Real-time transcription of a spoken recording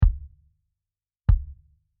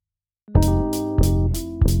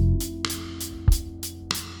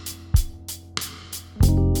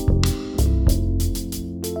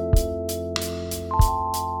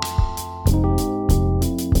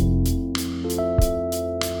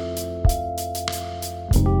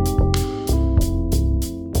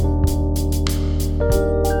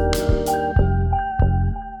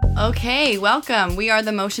Hey, welcome. We are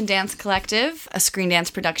the Motion Dance Collective, a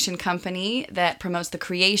Screendance production company that promotes the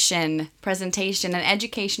creation, presentation, and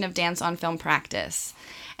education of dance on film practice.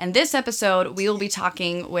 And this episode, we will be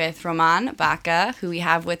talking with Roman Baca, who we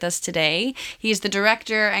have with us today. He's the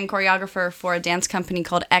director and choreographer for a dance company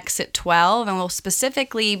called Exit 12, and we'll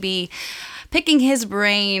specifically be picking his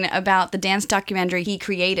brain about the dance documentary he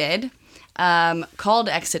created called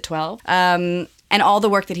Exit 12. And all the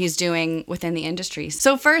work that he's doing within the industry.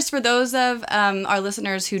 So first, for those of our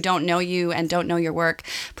listeners who don't know you and don't know your work,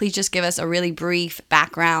 please just give us a really brief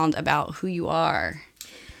background about who you are.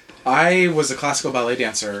 I was a classical ballet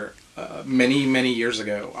dancer many, many years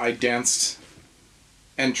ago. I danced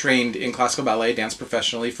and trained in classical ballet, danced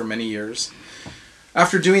professionally for many years.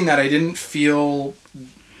 After doing that, I didn't feel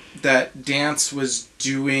that dance was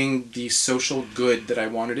doing the social good that I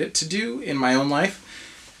wanted it to do in my own life.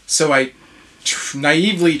 So I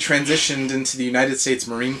naively transitioned into the United States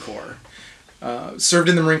Marine Corps. Served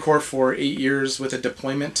in the Marine Corps for 8 years with a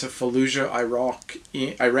deployment to Fallujah,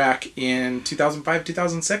 Iraq in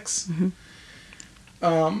 2005-2006,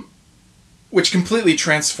 which completely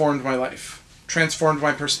transformed my life. Transformed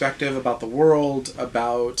my perspective about the world,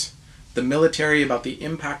 about the military, about the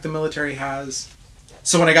impact the military has.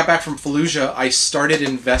 So when I got back from Fallujah, I started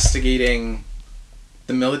investigating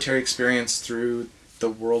the military experience through the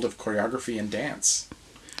world of choreography and dance.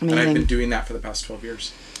 Amazing. And I've been doing that for the past 12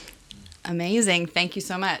 years. Amazing. Thank you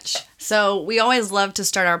so much. So we always love to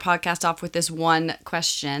start our podcast off with this one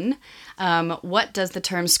question. What does the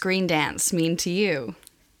term Screendance mean to you?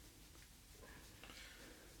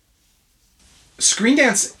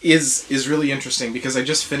 Screendance is really interesting because I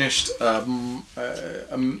just finished a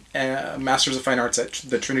Master's of Fine Arts at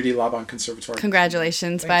the Trinity Laban Conservatoire.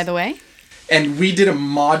 Congratulations, by the way. And we did a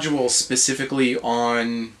module specifically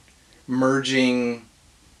on merging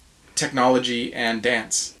technology and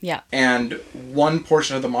dance. Yeah. And one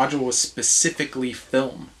portion of the module was specifically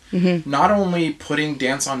film. Mm-hmm. Not only putting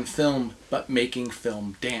dance on film, but making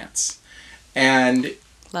film dance. And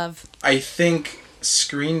love. I think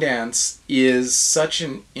Screendance is such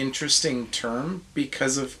an interesting term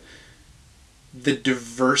because of the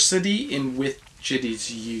diversity in which it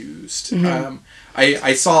is used. Mm-hmm.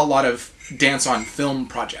 I saw a lot of dance on film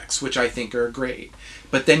projects, which I think are great.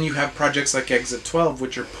 But then you have projects like Exit 12,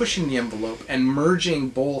 which are pushing the envelope and merging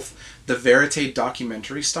both the verite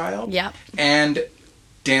documentary style and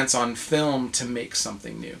dance on film to make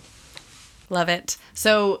something new. Love it.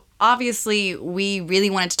 So obviously, we really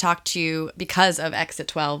wanted to talk to you because of Exit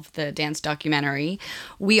 12, the dance documentary.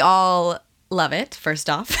 We all love it, first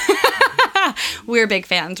off. We're big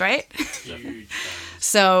fans, right? Huge.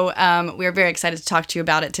 So we're very excited to talk to you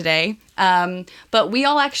about it today. But we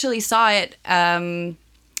all actually saw it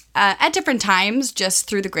at different times, just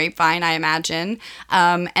through the grapevine, I imagine.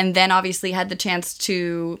 And then obviously had the chance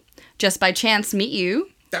to, just by chance, meet you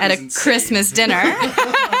at a Christmas dinner.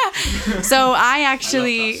 So I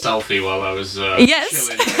actually... I love that selfie while I was yes.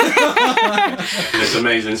 chilling. This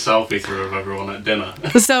amazing selfie through of everyone at dinner.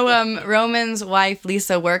 So Roman's wife,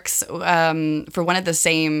 Lisa, works for one of the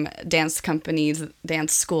same dance companies,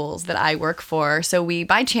 dance schools that I work for. So we,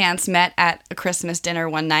 by chance, met at a Christmas dinner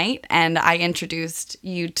one night, and I introduced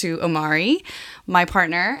you to Omari, my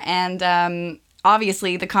partner, and...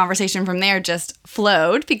 obviously, the conversation from there just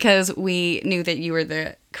flowed because we knew that you were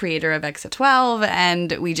the creator of Exit 12,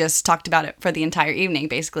 and we just talked about it for the entire evening,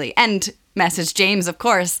 basically. And messaged James, of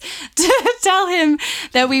course, to tell him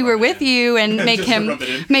that we were with you and make him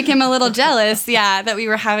a little jealous, that we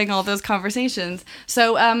were having all those conversations.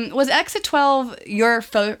 So was Exit 12 your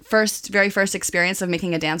very first experience of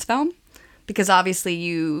making a dance film? Because obviously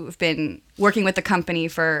you've been working with the company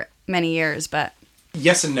for many years, but...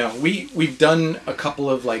 Yes and no. We've done a couple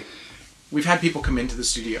of we've had people come into the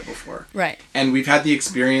studio before. Right. And we've had the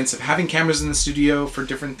experience of having cameras in the studio for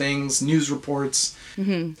different things, news reports,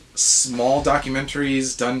 small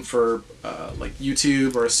documentaries done for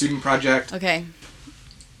YouTube or a student project. Okay.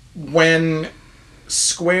 When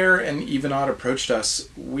Square and Evenaud approached us,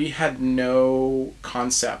 we had no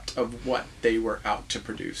concept of what they were out to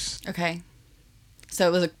produce. Okay. So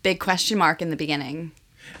it was a big question mark in the beginning.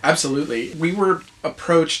 Absolutely. We were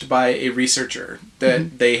approached by a researcher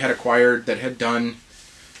that they had acquired that had done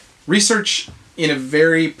research in a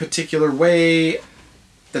very particular way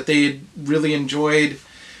that they had really enjoyed.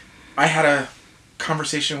 I had a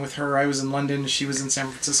conversation with her. I was in London. She was in San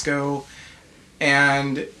Francisco.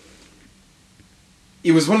 And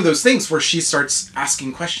it was one of those things where she starts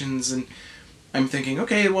asking questions and I'm thinking,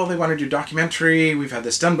 okay, well, they want to do documentary. We've had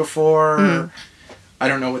this done before. I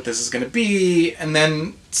don't know what this is going to be. And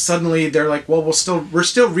then suddenly they're like, well, we're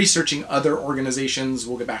still researching other organizations.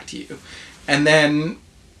 We'll get back to you. And then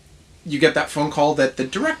you get that phone call that the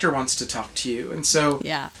director wants to talk to you. And so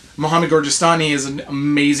Mohammed Gorjistani is an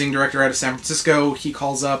amazing director out of San Francisco. He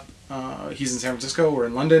calls up, he's in San Francisco or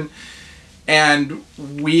in London. And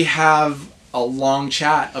we have a long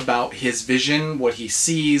chat about his vision, what he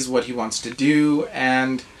sees, what he wants to do.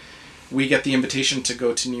 And we get the invitation to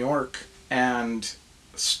go to New York and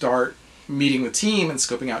start meeting the team and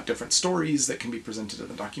scoping out different stories that can be presented in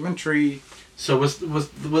the documentary. So were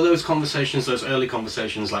those conversations, those early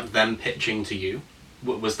conversations, like them pitching to you?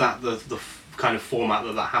 Was that the kind of format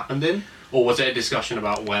that happened in? Or was it a discussion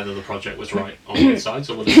about whether the project was right on both sides?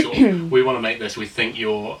 Or were they sort of, we want to make this, we think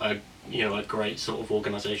you're a great sort of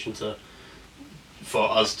organisation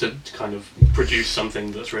for us to kind of produce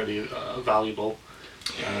something that's really valuable?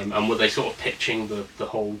 And were they sort of pitching the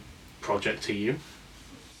whole project to you?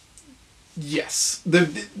 Yes.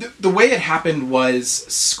 The way it happened was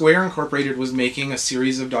Square Incorporated was making a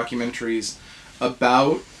series of documentaries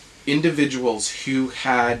about individuals who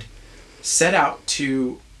had set out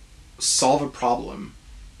to solve a problem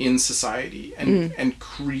in society and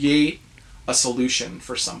create a solution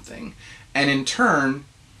for something. And in turn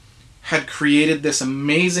had created this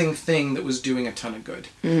amazing thing that was doing a ton of good.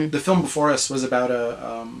 The film before us was about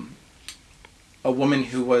a woman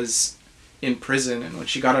who was in prison, and when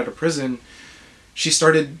she got out of prison,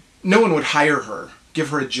 no one would hire her, give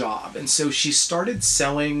her a job, and so she started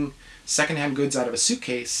selling secondhand goods out of a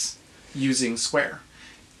suitcase using Square.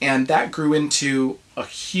 And that grew into a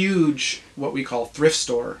huge, what we call thrift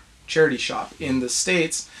store, charity shop in the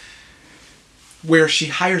States, where she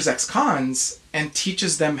hires ex-cons and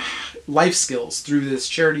teaches them life skills through this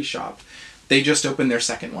charity shop. They just opened their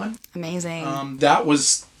second one. Amazing. That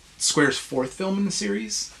was Square's fourth film in the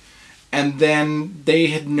series. And then they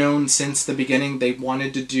had known since the beginning they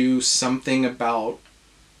wanted to do something about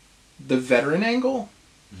the veteran angle,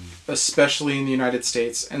 especially in the United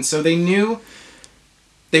States. And so they knew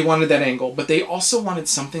they wanted that angle, but they also wanted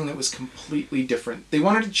something that was completely different. They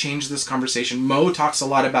wanted to change this conversation. Mo talks a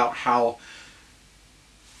lot about how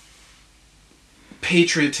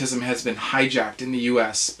patriotism has been hijacked in the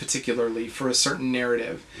US, particularly for a certain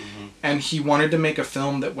narrative. And he wanted to make a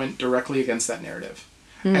film that went directly against that narrative.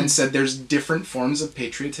 And said there's different forms of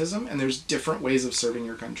patriotism and there's different ways of serving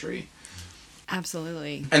your country.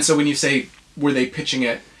 Absolutely. And so when you say, were they pitching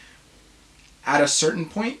it? At a certain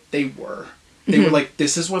point, they were. They were like,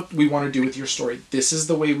 this is what we want to do with your story. This is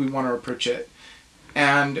the way we want to approach it.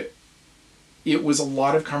 And it was a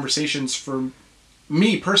lot of conversations for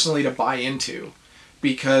me personally to buy into,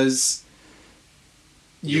 because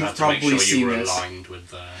you've probably seen this. Aligned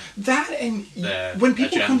with that, and when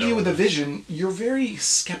people come to you with a vision, you're very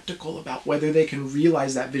skeptical about whether they can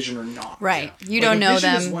realize that vision or not. Right. Yeah. You don't know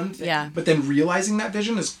them. Is one thing, but then realizing that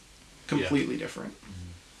vision is completely different.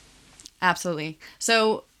 Absolutely.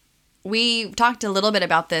 So we talked a little bit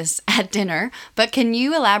about this at dinner, but can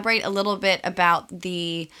you elaborate a little bit about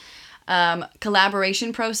the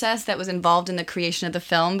collaboration process that was involved in the creation of the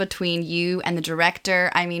film between you and the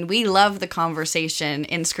director? I mean, we love the conversation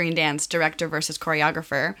in Screendance, director versus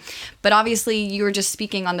choreographer, but obviously you were just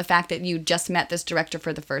speaking on the fact that you just met this director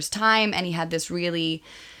for the first time and he had this really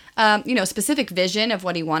specific vision of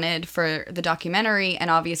what he wanted for the documentary,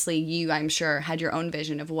 and obviously you, I'm sure, had your own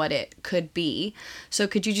vision of what it could be. So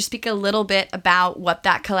could you just speak a little bit about what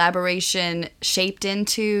that collaboration shaped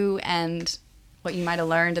into and what you might have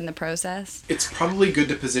learned in the process? It's probably good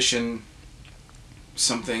to position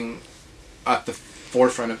something at the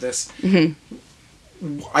forefront of this.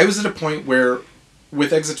 I was at a point where,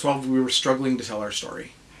 with Exit 12, we were struggling to tell our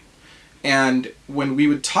story. And when we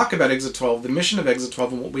would talk about Exit 12, the mission of Exit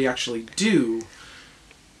 12 and what we actually do,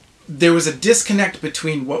 there was a disconnect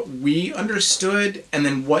between what we understood and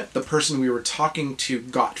then what the person we were talking to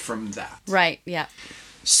got from that. Right, yeah.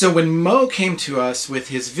 So when Mo came to us with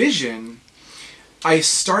his vision, I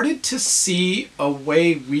started to see a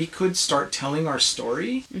way we could start telling our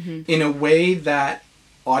story in a way that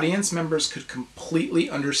audience members could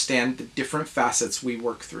completely understand the different facets we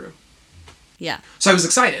work through. Yeah. So I was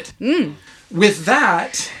excited. With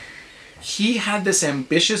that, he had this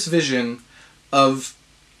ambitious vision of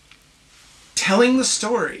telling the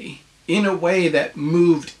story in a way that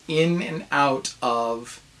moved in and out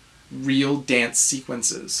of real dance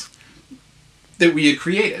sequences that we had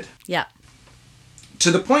created. Yeah.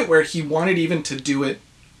 To the point where he wanted even to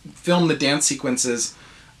film the dance sequences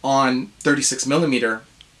on 36 millimeter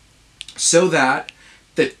so that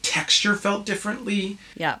the texture felt differently.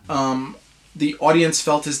 Yeah. the audience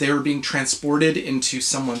felt as they were being transported into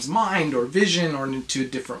someone's mind or vision or into a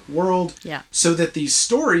different world. Yeah. So that these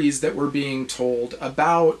stories that were being told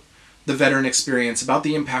about the veteran experience, about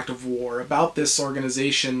the impact of war, about this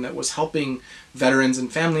organization that was helping veterans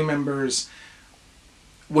and family members,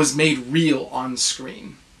 was made real on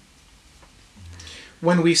screen.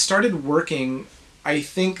 When we started working, I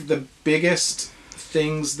think the biggest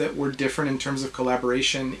things that were different in terms of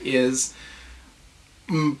collaboration is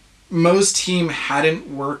Mo's team hadn't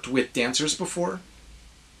worked with dancers before,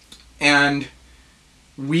 and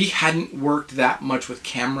we hadn't worked that much with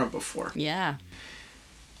camera before. Yeah.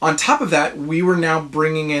 On top of that, we were now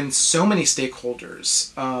bringing in so many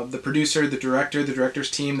stakeholders, the producer, the director, the director's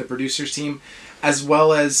team, the producer's team, as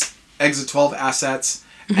well as Exit 12 assets,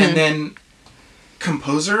 and then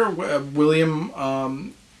composer, William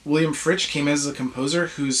Fritsch came as a composer,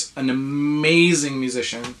 who's an amazing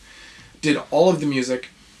musician, did all of the music.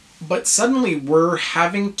 But suddenly we're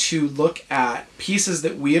having to look at pieces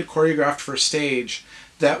that we had choreographed for stage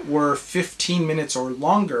that were 15 minutes or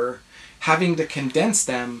longer, having to condense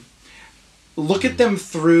them, look at them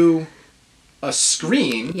through a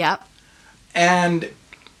screen, Yep. and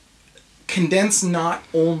condense not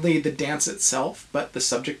only the dance itself, but the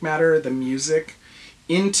subject matter, the music,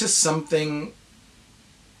 into something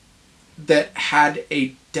that had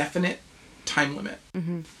a definite time limit.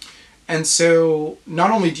 Mm-hmm. And so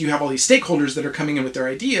not only do you have all these stakeholders that are coming in with their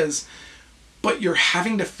ideas, but you're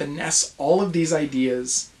having to finesse all of these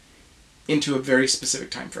ideas into a very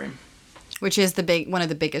specific time frame. Which is one of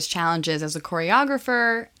the biggest challenges as a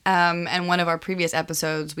choreographer. And one of our previous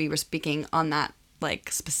episodes, we were speaking on that,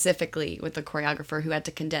 like specifically with the choreographer who had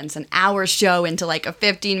to condense an hour show into like a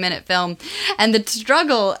 15-minute film, and the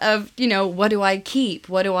struggle of, what do I keep?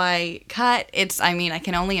 What do I cut? I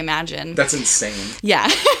can only imagine. That's insane. Yeah.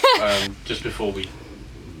 Just before we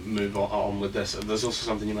move on with this, there's also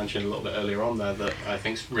something you mentioned a little bit earlier on there that I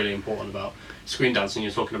think is really important about Screendance, and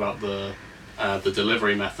you're talking about the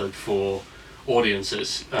delivery method for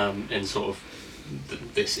audiences in sort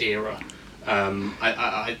of this era.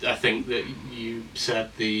 I think that you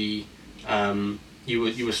said you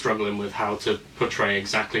were struggling with how to portray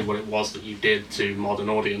exactly what it was that you did to modern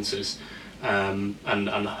audiences, and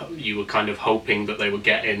you were kind of hoping that they were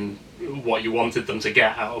getting what you wanted them to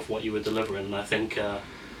get out of what you were delivering. And I think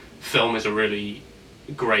film is a really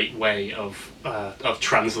great way of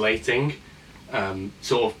translating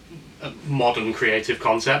sort of modern creative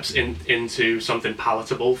concepts into something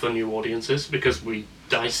palatable for new audiences, because we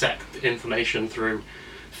dissect information through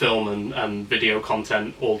film and video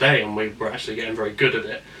content all day, and we're actually getting very good at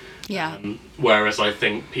it. Yeah. Whereas I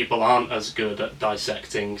think people aren't as good at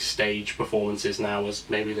dissecting stage performances now as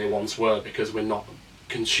maybe they once were, because we're not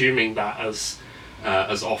consuming that as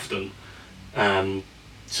often.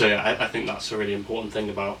 So yeah, I think that's a really important thing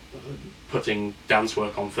about putting dance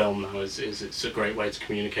work on film now is it's a great way to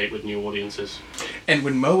communicate with new audiences. And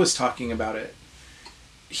when Mo was talking about it,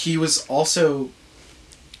 he was also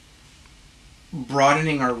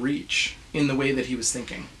broadening our reach in the way that he was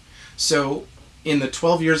thinking. So in the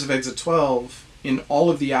 12 years of Exit 12, in all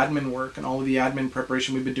of the admin work and all of the admin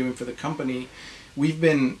preparation we've been doing for the company, we've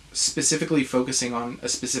been specifically focusing on a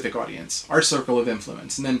specific audience, our circle of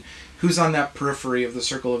influence, and then who's on that periphery of the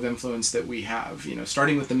circle of influence that we have,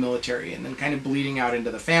 starting with the military and then kind of bleeding out into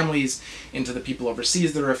the families, into the people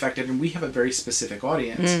overseas that are affected, and we have a very specific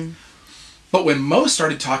audience. But when Mo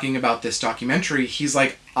started talking about this documentary, he's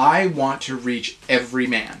like, I want to reach every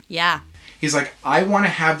man. Yeah. He's like, I want to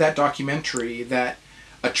have that documentary that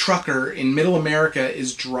a trucker in middle America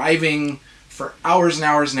is driving for hours and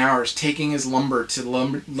hours and hours, taking his lumber to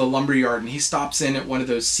the lumber yard, and he stops in at one of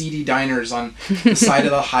those seedy diners on the side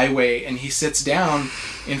of the highway, and he sits down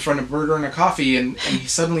in front of a burger and a coffee, and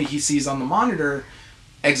suddenly he sees on the monitor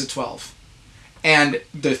Exit 12. And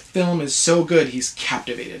the film is so good, he's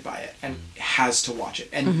captivated by it and has to watch it.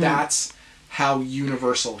 And that's how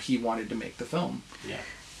universal he wanted to make the film. Yeah.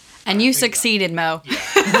 And you succeeded, Mo. Yeah.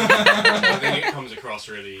 I think it comes across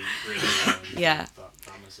really, Yeah.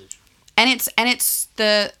 That message. And it's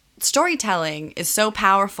the storytelling is so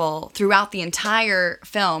powerful throughout the entire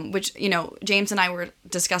film, which, James and I were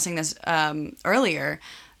discussing this earlier.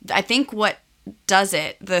 I think what does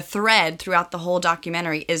it, the thread throughout the whole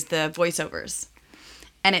documentary, is the voiceovers.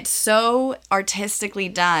 And it's so artistically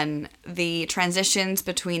done, the transitions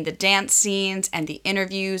between the dance scenes and the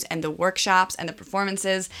interviews and the workshops and the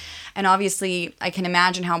performances. And obviously, I can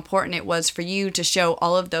imagine how important it was for you to show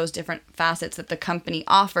all of those different facets that the company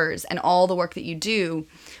offers and all the work that you do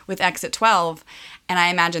with Exit 12. And I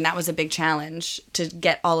imagine that was a big challenge to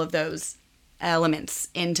get all of those elements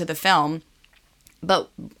into the film. But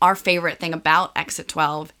our favorite thing about Exit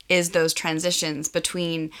 12 is those transitions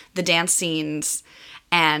between the dance scenes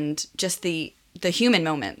and just the human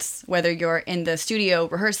moments, whether you're in the studio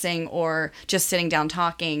rehearsing or just sitting down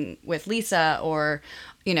talking with Lisa, or,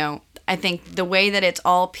 you know, I think the way that it's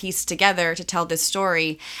all pieced together to tell this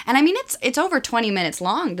story. And I mean, it's over 20 minutes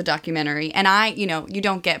long, the documentary. And you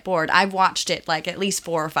don't get bored. I've watched it like at least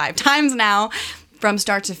 4 or 5 times now from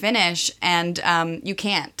start to finish. And you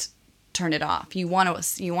can't turn it off. You want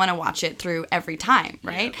to watch it through every time,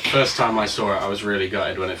 right? Yeah. First time I saw it, I was really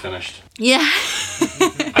gutted when it finished. Yeah.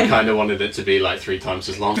 I kind of wanted it to be like 3 times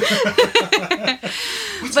as long.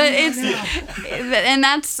 But and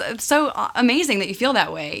that's so amazing that you feel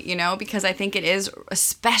that way, you know, because I think it is,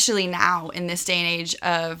 especially now in this day and age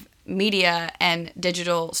of media and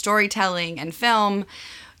digital storytelling and film,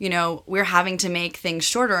 you know, we're having to make things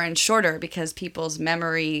shorter and shorter because people's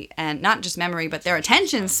memory, and not just memory, but their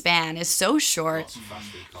attention span is so short.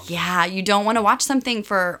 Yeah, you don't want to watch something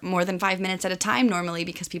for more than 5 minutes at a time normally,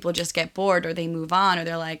 because people just get bored, or they move on, or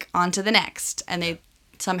they're like, on to the next. And they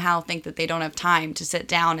somehow think that they don't have time to sit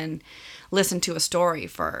down and listen to a story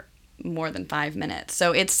for more than 5 minutes.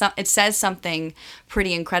 So it says something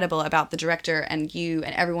pretty incredible about the director and you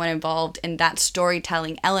and everyone involved in that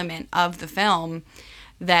storytelling element of the film,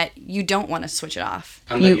 that you don't want to switch it off.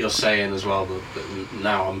 And that you're saying as well that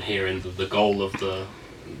now I'm hearing that the goal of the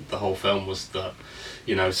whole film was that,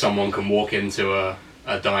 you know, someone can walk into a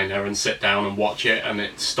diner and sit down and watch it, and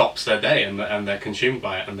it stops their day, and they're consumed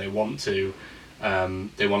by it, and they want to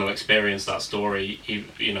experience that story,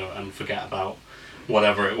 you know, and forget about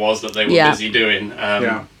whatever it was that they were busy doing.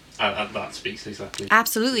 And that speaks exactly.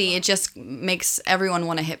 Absolutely. It just makes everyone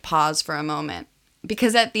want to hit pause for a moment.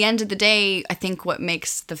 Because at the end of the day, I think what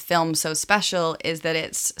makes the film so special is that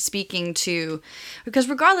it's speaking to, because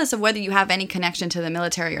regardless of whether you have any connection to the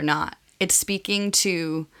military or not, it's speaking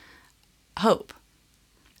to hope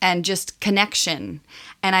and just connection.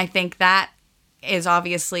 And I think that is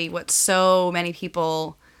obviously what so many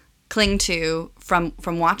people cling to from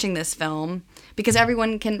watching this film, because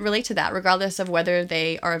everyone can relate to that, regardless of whether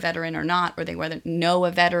they are a veteran or not, or they whether know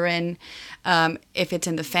a veteran, if it's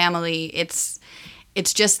in the family.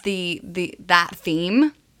 It's just that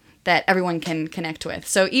theme that everyone can connect with.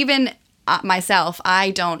 So even myself,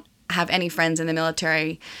 I don't have any friends in the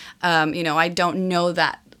military. You know, I don't know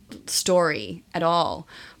that story at all.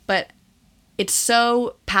 But it's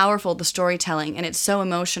so powerful, the storytelling, and it's so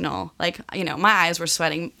emotional. Like, you know, my eyes were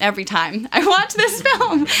sweating every time I watch this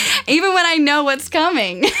film. Even when I know what's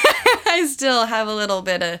coming, I still have a little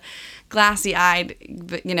bit of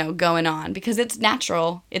glassy-eyed, you know, going on, because it's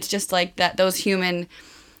natural. It's just like that, those human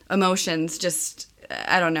emotions. Just,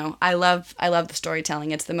 I don't know. I love the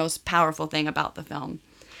storytelling. It's the most powerful thing about the film.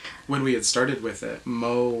 When we had started with it,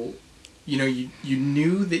 Mo, you know, you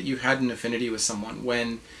knew that you had an affinity with someone.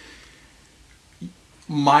 When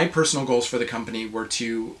my personal goals for the company were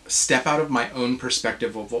to step out of my own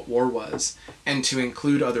perspective of what war was and to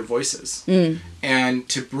include other voices and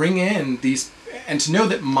to bring in these, and to know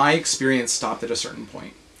that my experience stopped at a certain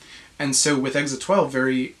point. And so with Exit 12,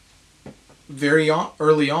 very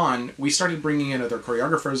early on, we started bringing in other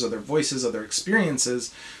choreographers, other voices, other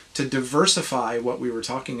experiences to diversify what we were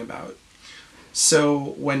talking about. So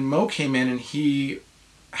when Mo came in and he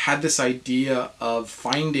had this idea of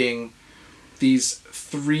finding these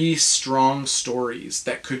 3 strong stories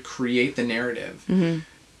that could create the narrative,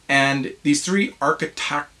 and these 3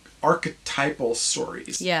 archetypal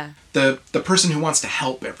stories. Yeah. The person who wants to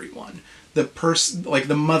help everyone, the person, like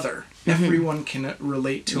the mother, everyone can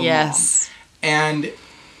relate to a mom. And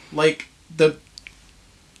like the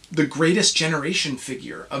greatest generation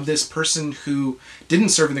figure of this person who didn't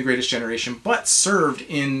serve in the greatest generation, but served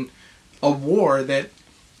in a war that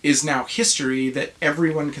is now history, that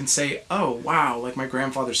everyone can say, oh, wow, like my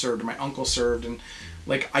grandfather served or my uncle served, and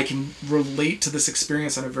like I can relate to this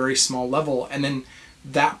experience on a very small level, and then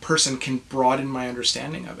that person can broaden my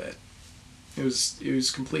understanding of it. It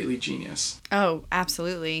was completely genius. Oh,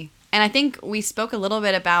 absolutely. And I think we spoke a little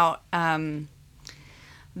bit about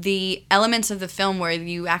the elements of the film where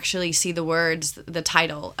you actually see the words, the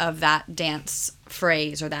title of that dance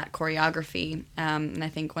phrase or that choreography. And I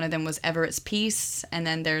think one of them was Ever It's Peace, and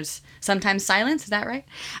then there's Sometimes Silence. Is that right?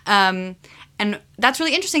 And that's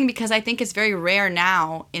really interesting, because I think it's very rare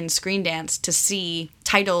now in Screendance to see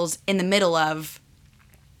titles in the middle of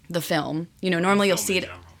the film. You know, normally you'll see it.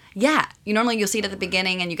 Yeah, you'll see it at the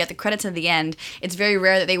beginning and you get the credits at the end. It's very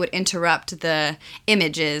rare that they would interrupt the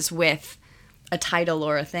images with a title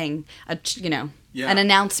or a thing, an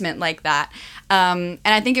announcement like that. And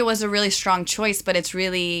I think it was a really strong choice, but it's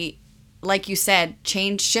really, like you said,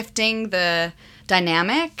 shifting the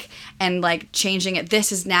dynamic and like changing it.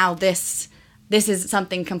 This is now this is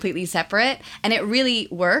something completely separate, and it really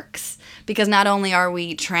works because not only are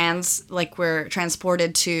we we're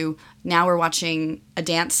transported to now we're watching a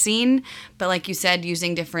dance scene, but like you said,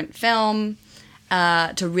 using different film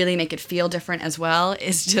to really make it feel different as well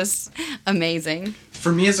is just amazing.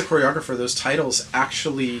 For me as a choreographer, those titles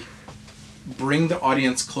actually bring the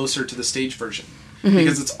audience closer to the stage version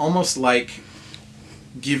because it's almost like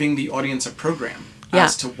giving the audience a program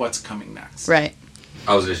as to what's coming next. Right.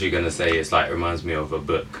 I was literally going to say it reminds me of a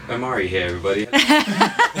book. Amari here, everybody.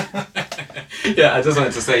 Yeah, I just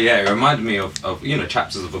wanted to say, it reminded me of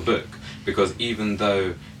chapters of a book, because even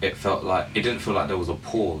though it didn't feel like there was a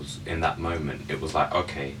pause in that moment. It was like,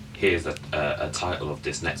 okay, here's a title of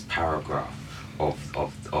this next paragraph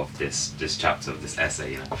of this chapter of this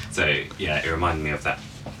essay, So yeah, it reminded me of that.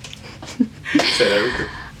 Say that real quick.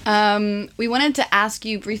 We wanted to ask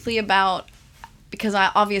you briefly about, because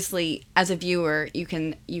obviously as a viewer you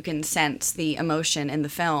can sense the emotion in the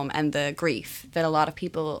film and the grief that a lot of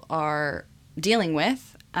people are dealing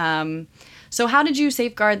with. So how did you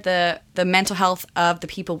safeguard the mental health of the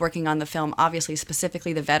people working on the film? Obviously,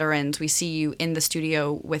 specifically the veterans. We see you in the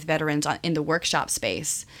studio with veterans in the workshop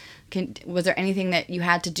space. Was there anything that you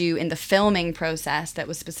had to do in the filming process that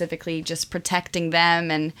was specifically just protecting them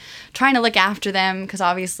and trying to look after them? Because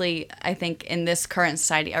obviously, I think in this current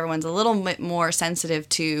society, everyone's a little bit more sensitive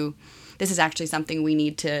to this is actually something we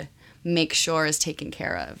need to make sure is taken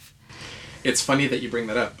care of. It's funny that you bring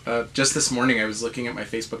that up. Just this morning, I was looking at my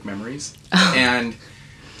Facebook memories, and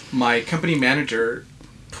my company manager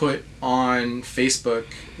put on Facebook,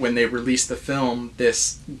 when they released the film,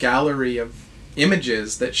 this gallery of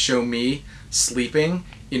images that show me sleeping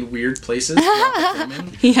in weird places while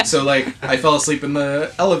filming. Yeah. So, like, I fell asleep in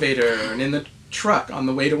the elevator and in the truck on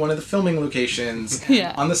the way to one of the filming locations,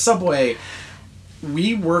 on the subway.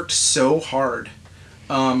 We worked so hard,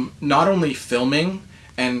 not only filming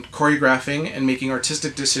and choreographing and making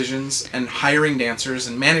artistic decisions and hiring dancers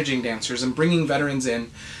and managing dancers and bringing veterans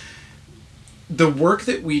in. The work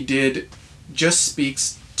that we did just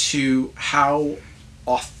speaks to how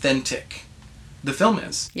authentic the film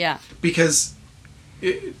is. Yeah. Because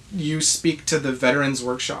you speak to the veterans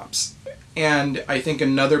workshops. And I think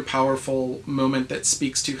another powerful moment that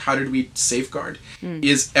speaks to how did we safeguard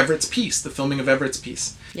is Everett's piece, the filming of Everett's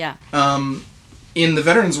piece. Yeah. In the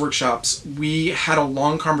veterans workshops, we had a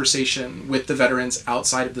long conversation with the veterans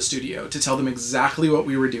outside of the studio to tell them exactly what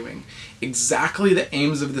we were doing, exactly the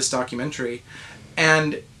aims of this documentary.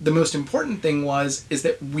 And the most important thing is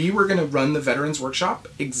that we were going to run the veterans workshop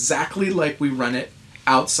exactly like we run it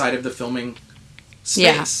outside of the filming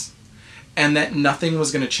space. Yeah. And that nothing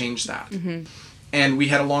was going to change that. Mm-hmm. And we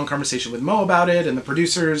had a long conversation with Mo about it and the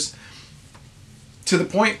producers, to the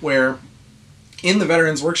point where in the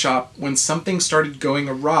veterans workshop, when something started going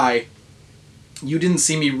awry, you didn't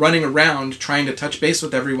see me running around trying to touch base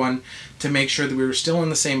with everyone to make sure that we were still on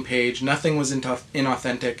the same page, nothing was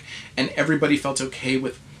inauthentic, and everybody felt okay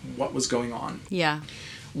with what was going on. Yeah.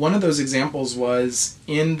 One of those examples was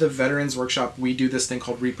in the veterans workshop, we do this thing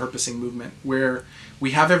called repurposing movement, where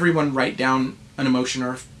we have everyone write down an emotion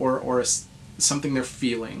or something they're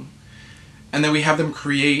feeling, and then we have them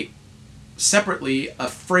create separately a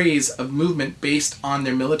phrase of movement based on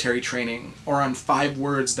their military training or on 5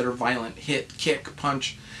 words that are violent: hit, kick,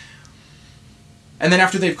 punch. And then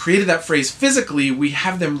after they've created that phrase physically, we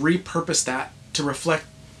have them repurpose that to reflect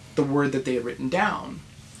the word that they had written down.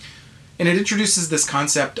 And it introduces this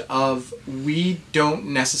concept of we don't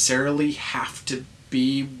necessarily have to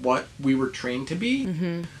be what we were trained to be.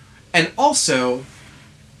 Mm-hmm. And also,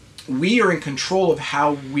 we are in control of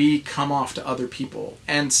how we come off to other people.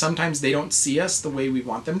 And sometimes they don't see us the way we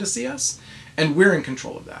want them to see us. And we're in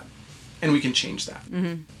control of that. And we can change that.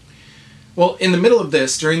 Mm-hmm. Well, in the middle of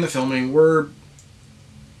this, during the filming, we're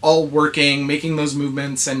all working, making those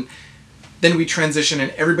movements, and then we transition and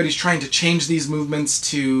everybody's trying to change these movements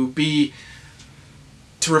to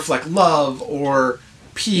reflect love or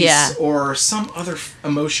peace or some other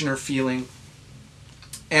emotion or feeling.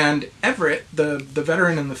 And Everett, the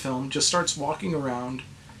veteran in the film, just starts walking around,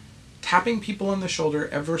 tapping people on the shoulder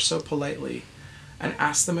ever so politely, and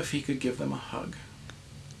asks them if he could give them a hug.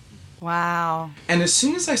 Wow. And as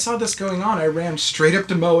soon as I saw this going on, I ran straight up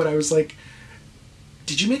to Mo and I was like,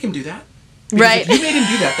 did you make him do that? Because right. If you made him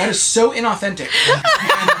do that, that is so inauthentic.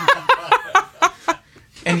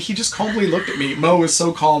 And he just calmly looked at me. Mo was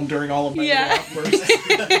so calm during all of my outbursts.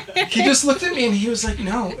 He just looked at me and he was like,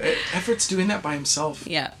 no, Everett's doing that by himself.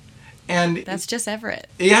 Yeah. And that's just Everett.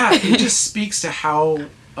 Yeah, it just speaks to how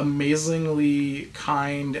amazingly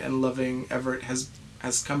kind and loving Everett has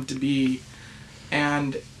come to be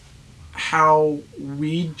and how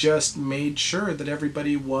we just made sure that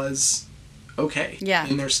everybody was okay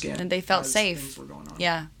in their skin. And they felt safe. Things were going on.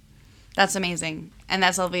 Yeah. That's amazing. And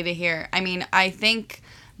that's lovely to hear. I mean, I think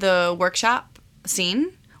the workshop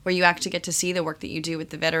scene where you actually get to see the work that you do with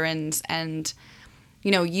the veterans and,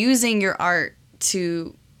 you know, using your art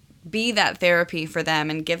to be that therapy for them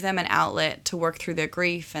and give them an outlet to work through their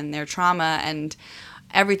grief and their trauma and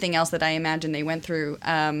everything else that I imagine they went through,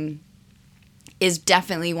 is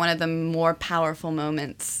definitely one of the more powerful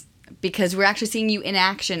moments, because we're actually seeing you in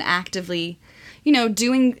action, actively, you know,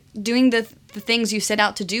 doing the things you set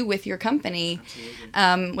out to do with your company,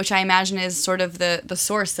 which I imagine is sort of the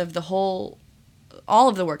source of all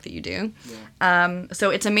of the work that you do. Yeah. So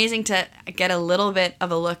it's amazing to get a little bit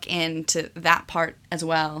of a look into that part as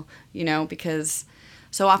well, you know, because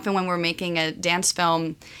so often when we're making a dance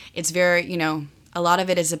film, it's very, you know, a lot of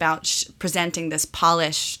it is about presenting this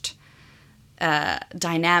polished,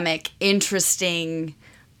 dynamic, interesting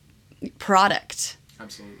product.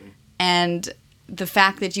 Absolutely. And the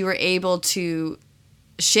fact that you were able to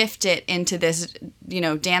shift it into this, you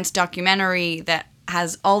know, dance documentary that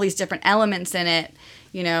has all these different elements in it,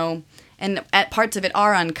 you know, and parts of it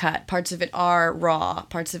are uncut, parts of it are raw,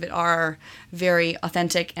 parts of it are very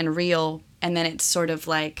authentic and real, and then it's sort of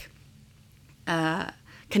like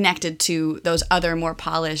connected to those other more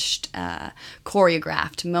polished,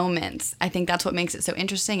 choreographed moments. I think that's what makes it so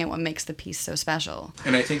interesting and what makes the piece so special.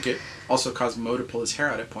 And I think it also caused Mo to pull his hair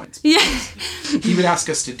out at points. Yeah. He would ask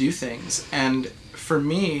us to do things, and for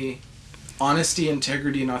me, honesty,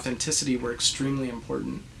 integrity, and authenticity were extremely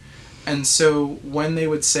important. And so when they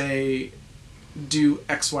would say, do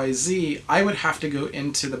XYZ, I would have to go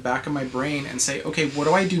into the back of my brain and say, okay, what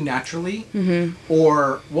do I do naturally? Mm-hmm.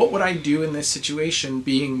 Or what would I do in this situation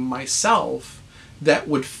being myself that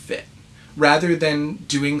would fit? Rather than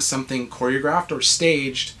doing something choreographed or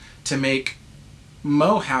staged to make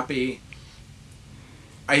Mo happy,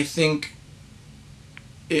 I think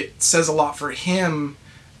it says a lot for him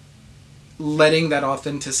letting that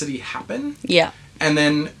authenticity happen. Yeah. And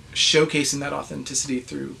then showcasing that authenticity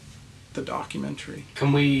through the documentary.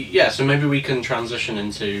 So maybe we can transition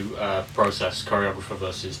into process, choreographer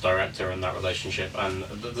versus director and that relationship. And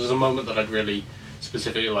there's a moment that I'd really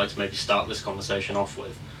specifically like to maybe start this conversation off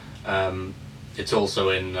with. It's also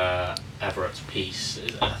in Everett's piece.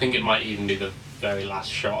 I think it might even be the very last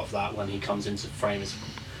shot of that when he comes into frame. It's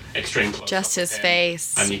extreme close. Just his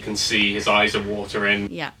face. And you can see his eyes are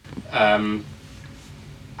watering. Yeah.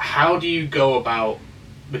 How do you go about,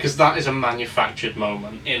 because that is a manufactured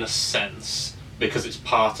moment in a sense, because it's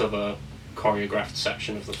part of a choreographed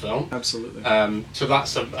section of the film. Absolutely. So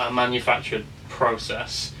that's a manufactured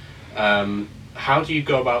process. How do you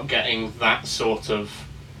go about getting that sort of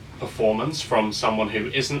performance from someone who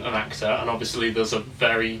isn't an actor, and obviously there's a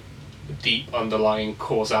very deep underlying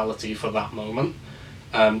causality for that moment?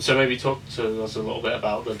 So maybe talk to us a little bit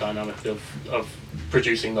about the dynamic of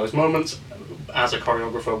producing those moments as a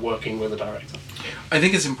choreographer working with a director. I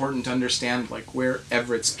think it's important to understand like where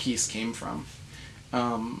Everett's piece came from.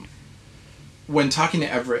 When talking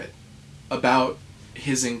to Everett about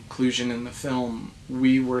his inclusion in the film,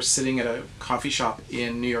 we were sitting at a coffee shop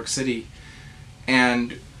in New York City,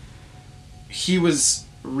 and he was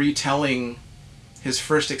retelling his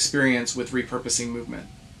first experience with repurposing movement,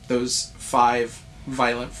 those 5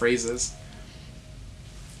 violent phrases.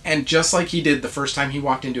 And just like he did the first time he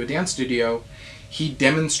walked into a dance studio, he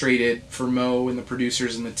demonstrated for Mo and the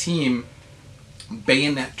producers and the team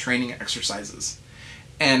bayonet training exercises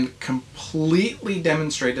and completely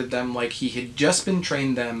demonstrated them like he had just been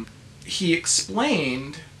trained them. He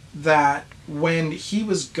explained that when he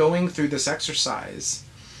was going through this exercise,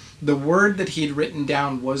 the word that he'd written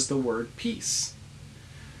down was the word peace.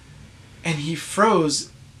 And he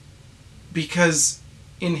froze because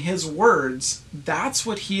in his words, that's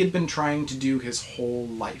what he had been trying to do his whole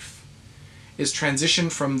life, is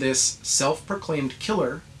transition from this self-proclaimed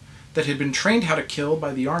killer that had been trained how to kill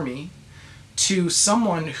by the army to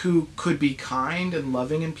someone who could be kind and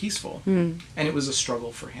loving and peaceful. And it was a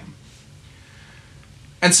struggle for him.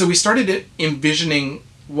 And so we started envisioning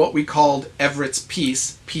what we called Everett's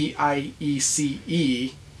Piece, Piece,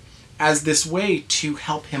 as this way to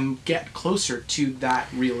help him get closer to that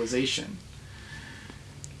realization.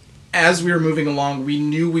 As we were moving along, we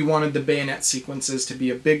knew we wanted the bayonet sequences to be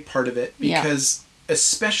a big part of it because,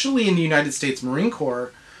 especially in the United States Marine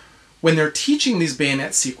Corps, when they're teaching these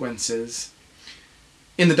bayonet sequences,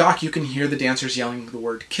 in the doc you can hear the dancers yelling the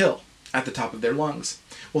word kill at the top of their lungs.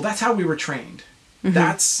 Well, that's how we were trained. Mm-hmm.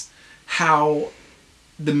 That's how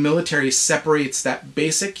the military separates that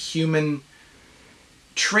basic human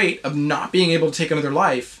trait of not being able to take another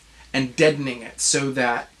life and deadening it so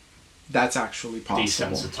that that's actually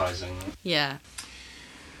possible. Desensitizing. Yeah.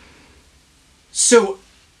 So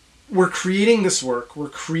we're creating this work. We're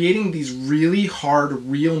creating these really hard,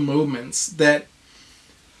 real moments that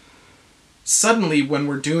suddenly when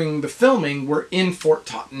we're doing the filming, we're in Fort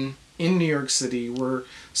Totten in New York City. We're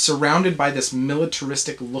surrounded by this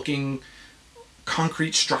militaristic looking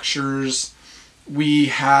concrete structures. We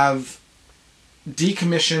have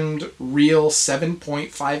decommissioned real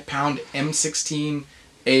 7.5 pound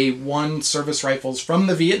M16A1 service rifles from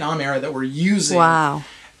the Vietnam era that we're using. Wow.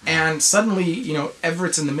 And suddenly, you know,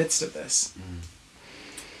 Everett's in the midst of this.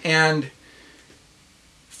 And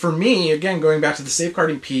for me, again, going back to the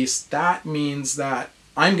safeguarding piece, that means that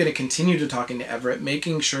I'm going to continue to talk into Everett,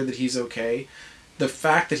 making sure that he's okay. The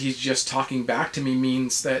fact that he's just talking back to me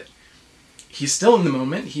means that he's still in the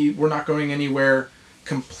moment. We're not going anywhere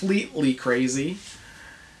completely crazy.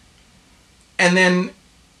 And then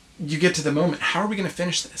you get to the moment. How are we going to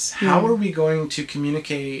finish this? How are we going to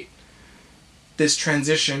communicate this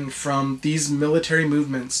transition from these military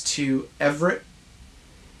movements to Everett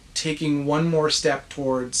taking one more step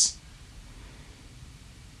towards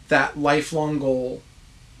that lifelong goal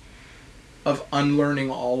of unlearning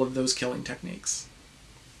all of those killing techniques?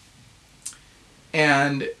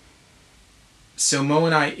 And so Mo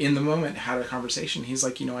and I, in the moment, had a conversation. He's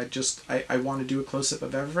like, you know, I want to do a close-up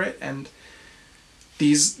of Everett, and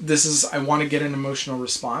I want to get an emotional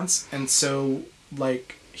response. And so,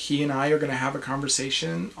 like, he and I are going to have a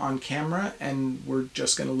conversation on camera, and we're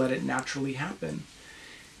just going to let it naturally happen.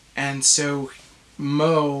 And so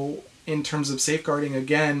Mo, in terms of safeguarding,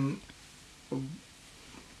 again,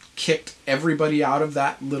 kicked everybody out of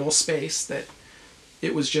that little space that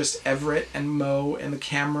it was just Everett and Mo and the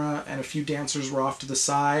camera, and a few dancers were off to the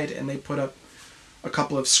side, and they put up a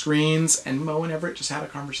couple of screens, and Mo and Everett just had a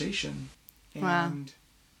conversation. And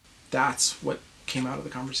that's what came out of the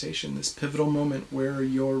conversation, this pivotal moment where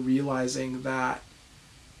you're realizing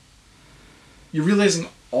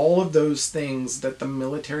all of those things that the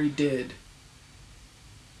military did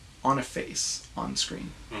on a face on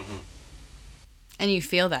screen. Mm-hmm. And you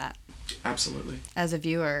feel that. Absolutely. As a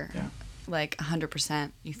viewer. Yeah. Like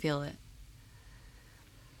 100%, you feel it.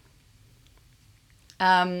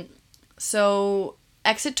 So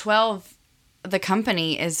Exit 12, the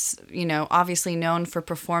company, is, you know, obviously known for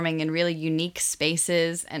performing in really unique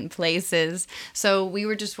spaces and places. So we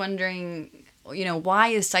were just wondering, you know, why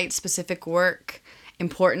is site-specific work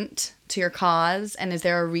important to your cause? And is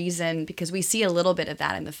there a reason? Because we see a little bit of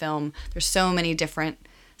that in the film. There's so many different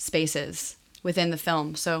spaces within the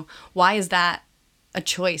film. So why is that a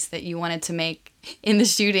choice that you wanted to make in the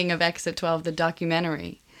shooting of Exit 12, the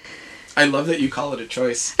documentary? I love that you call it a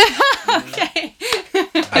choice. Okay.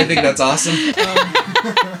 I think that's awesome.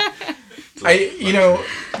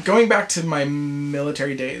 Going back to my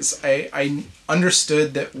military days, I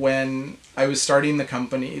understood that when I was starting the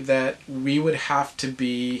company that we would have to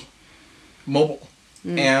be mobile.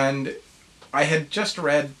 And I had just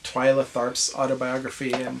read Twyla Tharp's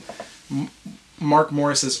autobiography and Mark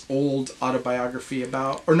Morris's old autobiography it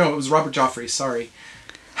was Robert Joffrey, sorry,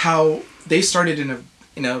 how they started in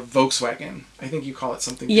a Volkswagen. I think you call it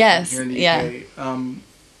something different here in the UK.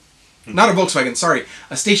 Not a Volkswagen, sorry,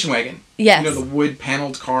 a station wagon. Yes. You know, the wood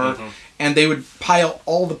paneled car. Mm-hmm. And they would pile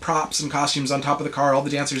all the props and costumes on top of the car, all the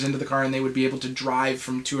dancers into the car, and they would be able to drive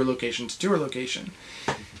from tour location to tour location.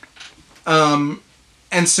 And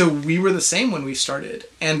so we were the same when we started.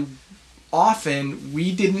 And often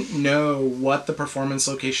we didn't know what the performance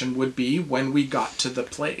location would be when we got to the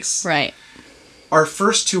place. Right. Our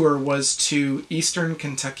first tour was to Eastern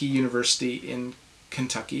Kentucky University in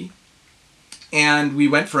Kentucky. And we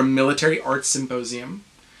went for a military arts symposium.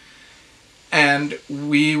 And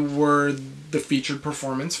we were the featured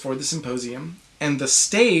performance for the symposium. And the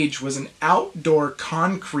stage was an outdoor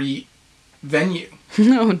concrete venue.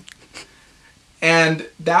 No. And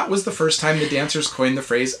that was the first time the dancers coined the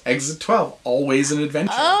phrase Exit 12, always an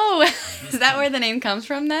adventure. Oh, is that where the name comes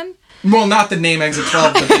from then? Well, not the name Exit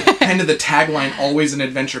 12, but kind of the tagline, always an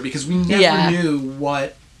adventure, because we never knew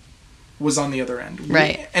what was on the other end.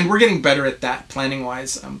 Right. And we're getting better at that,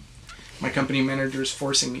 planning-wise. My company manager is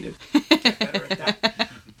forcing me to get better at that.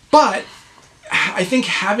 But I think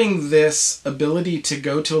having this ability to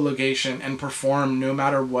go to a location and perform no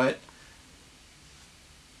matter what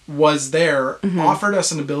was there offered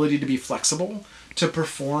us an ability to be flexible, to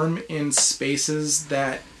perform in spaces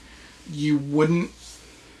that you wouldn't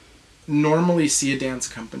normally see a dance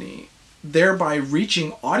company, thereby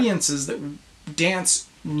reaching audiences that dance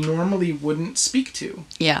normally wouldn't speak to.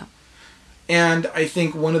 Yeah. And I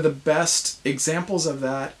think one of the best examples of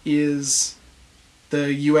that is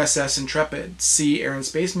the USS Intrepid, Sea, Air, and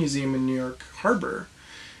Space Museum in New York Harbor.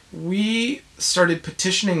 We started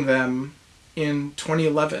petitioning them in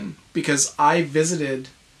 2011 because I visited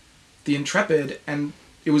the Intrepid, and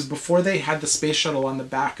it was before they had the space shuttle on the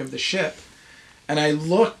back of the ship. And I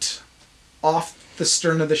looked off the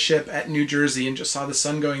stern of the ship at New Jersey and just saw the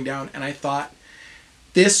sun going down, and I thought,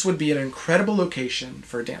 this would be an incredible location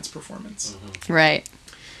for a dance performance. Mm-hmm. Right.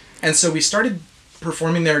 And so we started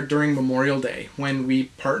performing there during Memorial Day when we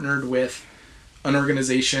partnered with an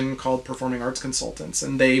organization called Performing Arts Consultants,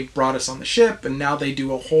 and they brought us on the ship, and now they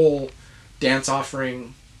do a whole dance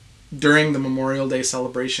offering during the Memorial Day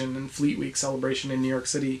celebration and Fleet Week celebration in New York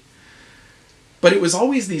City. But it was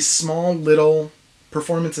always these small little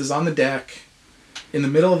performances on the deck in the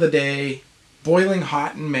middle of the day, boiling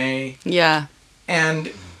hot in May. Yeah.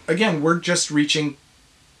 And again, we're just reaching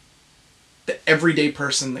the everyday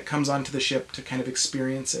person that comes onto the ship to kind of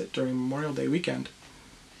experience it during Memorial Day weekend.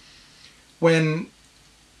 When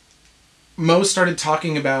Mo started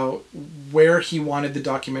talking about where he wanted the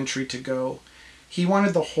documentary to go, he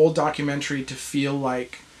wanted the whole documentary to feel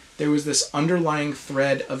like there was this underlying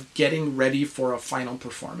thread of getting ready for a final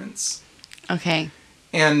performance. Okay.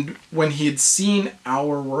 And when he had seen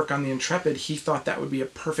our work on the Intrepid, he thought that would be a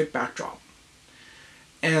perfect backdrop.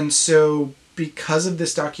 And so because of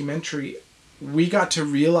this documentary, we got to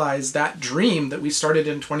realize that dream that we started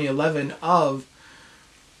in 2011 of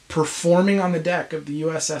performing on the deck of the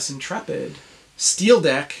USS Intrepid, steel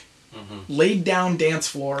deck, laid down dance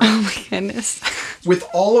floor. Oh my goodness. With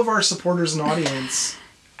all of our supporters and audience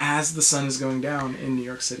as the sun is going down in New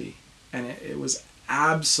York City. And it was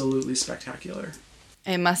absolutely spectacular.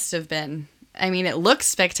 It must have been. I mean, it looks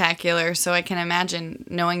spectacular, so I can imagine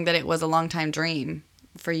knowing that it was a long-time dream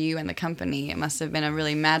for you and the company. It must have been a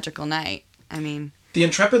really magical night. I mean... The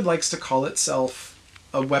Intrepid likes to call itself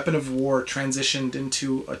a weapon of war transitioned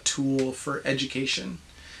into a tool for education.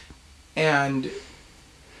 And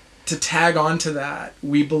to tag on to that,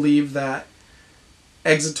 we believe that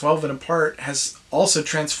Exit 12 and Apart has also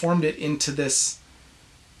transformed it into this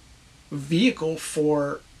vehicle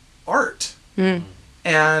for art. Mm.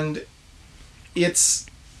 And it's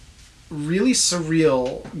really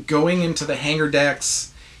surreal going into the hangar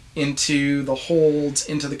decks, into the holds,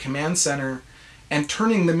 into the command center, and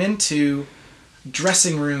turning them into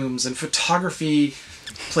dressing rooms and photography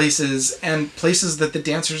places and places that the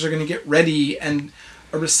dancers are going to get ready, and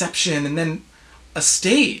a reception, and then a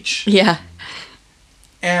stage. Yeah.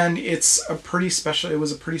 And it was a pretty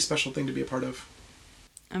special thing to be a part of.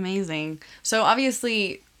 Amazing. So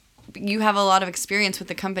obviously you have a lot of experience with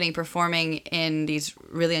the company performing in these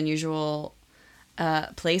really unusual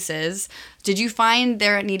places. Did you find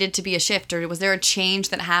there needed to be a shift, or was there a change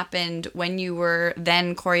that happened when you were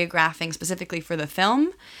then choreographing specifically for the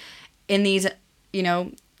film in these,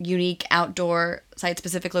 unique outdoor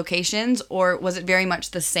site-specific locations, or was it very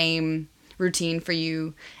much the same routine for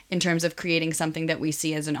you in terms of creating something that we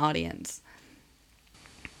see as an audience?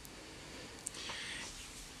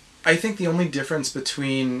 I think the only difference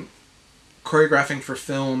between choreographing for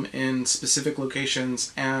film in specific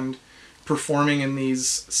locations and performing in these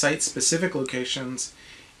site-specific locations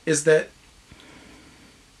is that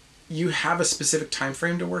you have a specific time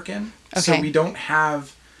frame to work in. Okay. So we don't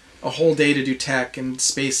have a whole day to do tech and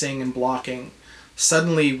spacing and blocking.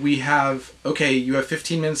 Suddenly we have, okay, you have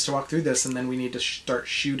 15 minutes to walk through this, and then we need to start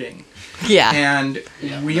shooting. Yeah. And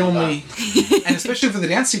and especially for the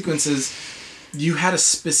dance sequences, you had a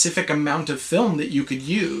specific amount of film that you could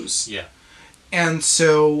use. Yeah. And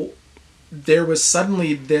so there was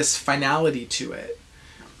suddenly this finality to it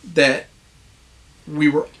that we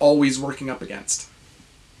were always working up against.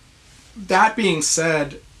 That being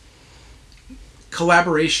said,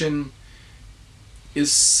 collaboration is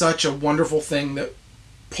such a wonderful thing that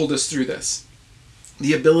pulled us through this.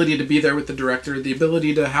 The ability to be there with the director, the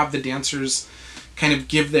ability to have the dancers kind of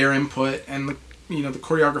give their input, and the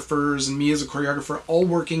choreographers and me as a choreographer all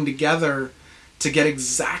working together to get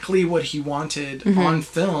exactly what he wanted on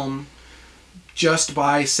film, just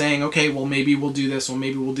by saying, okay, well, maybe we'll do this,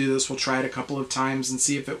 we'll try it a couple of times and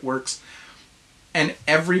see if it works. And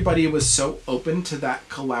everybody was so open to that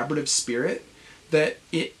collaborative spirit that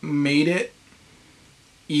it made it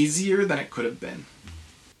easier than it could have been.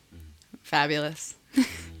 Fabulous.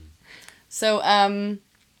 So,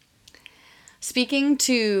 speaking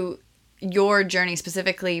to your journey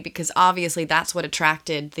specifically, because obviously that's what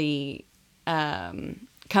attracted the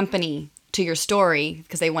company to your story,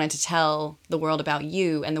 because they wanted to tell the world about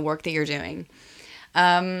you and the work that you're doing.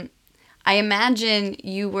 I imagine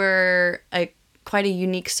you were quite a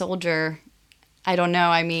unique soldier I don't know.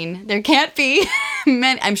 I mean, there can't be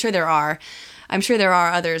many. I'm sure there are. I'm sure there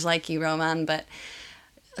are others like you, Roman, but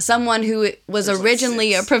someone who was There's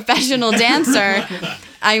originally like a professional dancer,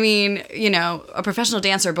 I mean, a professional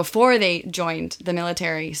dancer before they joined the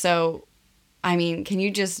military. So, I mean, can you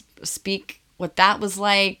just speak what that was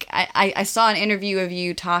like? I saw an interview of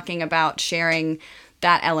you talking about sharing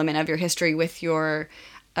that element of your history with your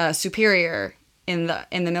superior in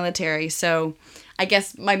the military. So I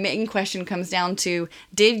guess my main question comes down to,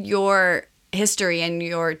 did your history and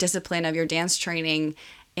your discipline of your dance training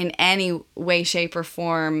in any way, shape, or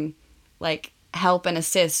form like help and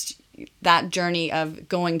assist that journey of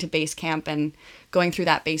going to base camp and going through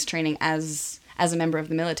that base training as a member of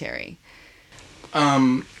the military?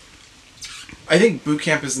 I think boot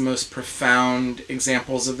camp is the most profound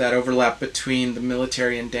examples of that overlap between the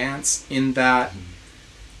military and dance, in that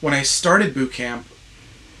when I started boot camp,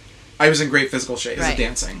 I was in great physical shape as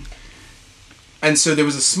dancing. And so there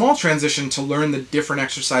was a small transition to learn the different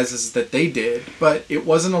exercises that they did, but it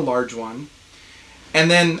wasn't a large one. And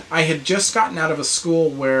then I had just gotten out of a school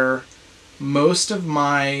where most of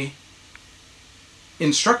my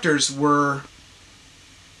instructors were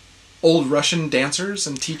old Russian dancers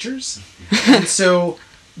and teachers. And so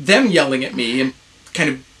them yelling at me and kind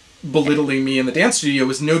of belittling me in the dance studio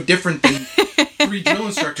was no different than 3 drill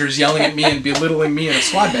instructors yelling at me and belittling me in a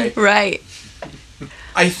squad bay. Right.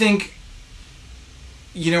 I think,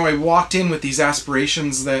 I walked in with these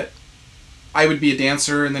aspirations that I would be a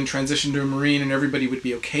dancer and then transition to a Marine and everybody would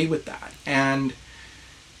be okay with that. And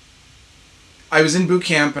I was in boot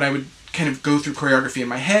camp and I would kind of go through choreography in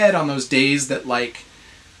my head on those days that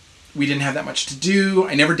we didn't have that much to do.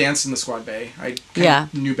 I never danced in the squad bay. I kind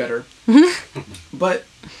of knew better. But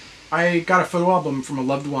I got a photo album from a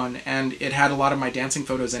loved one and it had a lot of my dancing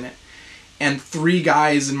photos in it. And 3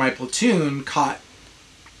 guys in my platoon caught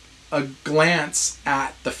a glance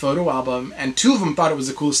at the photo album, and 2 of them thought it was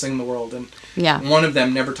the coolest thing in the world, and one of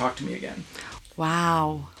them never talked to me again.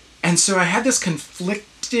 Wow. And so I had this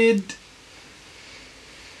conflicted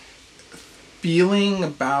feeling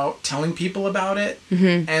about telling people about it.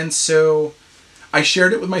 Mm-hmm. And so I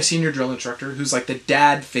shared it with my senior drill instructor, who's like the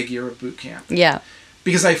dad figure of boot camp. Yeah.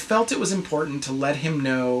 Because I felt it was important to let him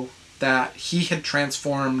know that he had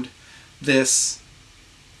transformed this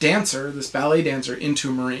ballet dancer, into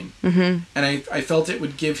a Marine. Mm-hmm. And I felt it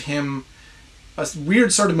would give him a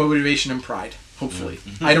weird sort of motivation and pride, hopefully.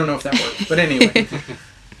 Mm-hmm. I don't know if that worked, but anyway.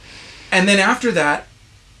 And then after that,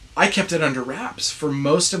 I kept it under wraps for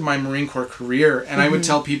most of my Marine Corps career, and I would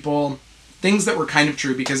tell people things that were kind of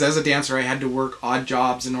true, because as a dancer I had to work odd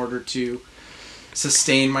jobs in order to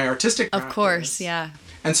sustain my artistic practice. Of course, yeah.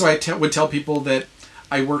 And so I would tell people that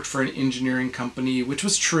I worked for an engineering company, which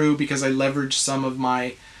was true because I leveraged some of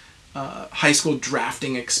my high school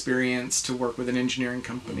drafting experience to work with an engineering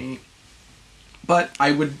company. But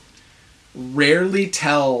I would rarely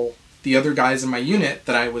tell the other guys in my unit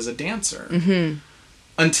that I was a dancer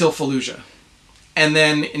until Fallujah. And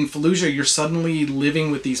then in Fallujah, you're suddenly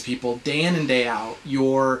living with these people day in and day out.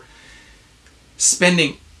 You're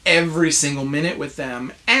spending every single minute with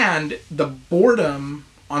them. And the boredom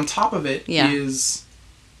on top of it is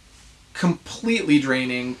completely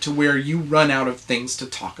draining, to where you run out of things to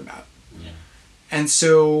talk about. Yeah. And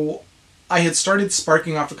so I had started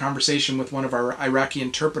sparking off a conversation with one of our Iraqi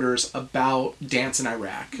interpreters about dance in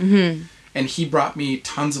Iraq. Mm-hmm. And he brought me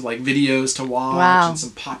tons of videos to watch and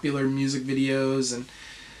some popular music videos.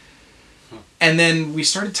 And then we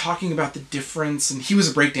started talking about the difference. And he was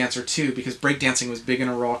a breakdancer too, because breakdancing was big in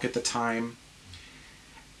Iraq at the time.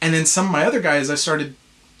 And then some of my other guys, I started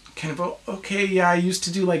kind of, I used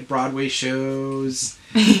to do Broadway shows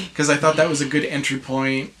because I thought that was a good entry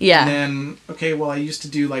point. Yeah. And then, I used to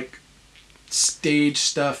do stage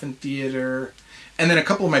stuff and theater. And then a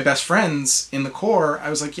couple of my best friends in the Corps,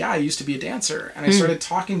 I was like, I used to be a dancer. And I started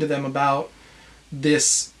talking to them about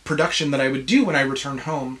this production that I would do when I returned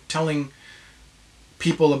home, telling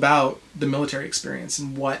people about the military experience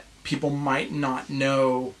and what people might not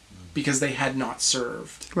know because they had not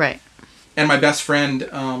served. Right. And my best friend,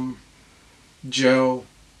 Joe,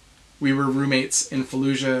 we were roommates in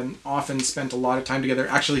Fallujah and often spent a lot of time together.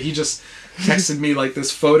 Actually, he just texted me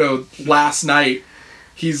this photo last night.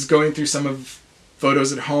 He's going through some of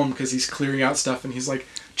photos at home because he's clearing out stuff, and he's like,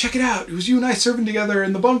 check it out. It was you and I serving together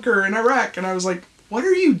in the bunker in Iraq. And I was like, what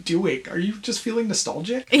are you doing? Are you just feeling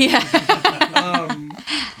nostalgic? Yeah.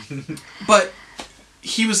 But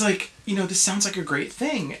he was like, this sounds like a great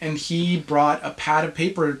thing. And he brought a pad of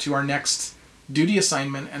paper to our next duty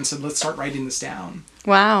assignment and said, let's start writing this down.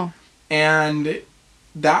 Wow. And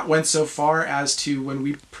that went so far as to when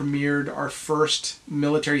we premiered our first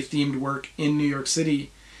military-themed work in New York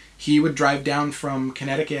City, he would drive down from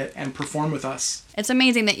Connecticut and perform with us. It's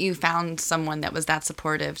amazing that you found someone that was that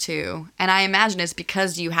supportive too. And I imagine it's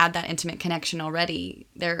because you had that intimate connection already.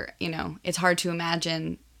 It's hard to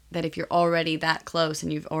imagine that if you're already that close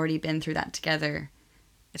and you've already been through that together,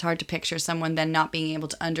 it's hard to picture someone then not being able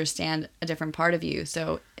to understand a different part of you.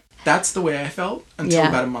 So that's the way I felt until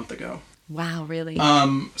about a month ago. Wow, really?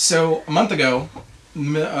 So a month ago,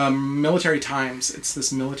 Military Times, it's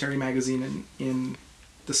this military magazine in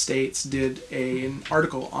the States, did an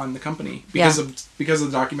article on the company because of the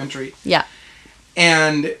documentary. Yeah.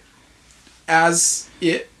 And as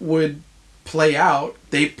it would play out,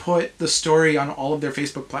 they put the story on all of their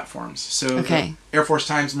Facebook platforms. So the Air Force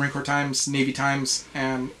Times, Marine Corps Times, Navy Times,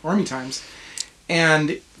 and Army Times.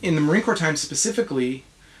 And in the Marine Corps Times specifically,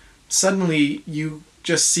 suddenly you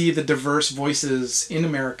just see the diverse voices in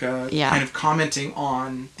America kind of commenting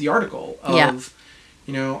on the article of,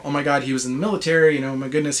 oh my God, he was in the military, my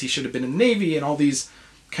goodness, he should have been in the Navy, and all these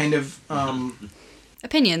kind of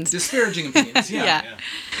opinions. Disparaging opinions,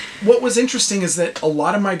 What was interesting is that a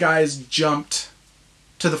lot of my guys jumped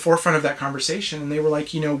to the forefront of that conversation, and they were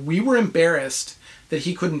like, we were embarrassed that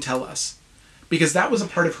he couldn't tell us, because that was a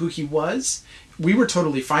part of who he was. We were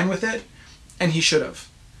totally fine with it, and he should have.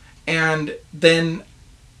 And then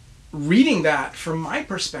reading that from my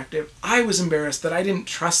perspective, I was embarrassed that I didn't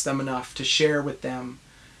trust them enough to share with them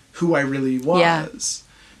who I really was,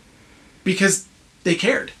 because they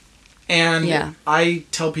cared. And I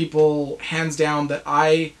tell people hands down that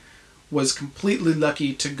I was completely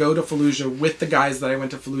lucky to go to Fallujah with the guys that I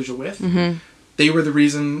went to Fallujah with. Mm-hmm. They were the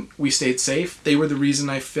reason we stayed safe. They were the reason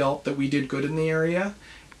I felt that we did good in the area.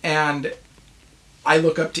 And I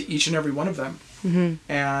look up to each and every one of them.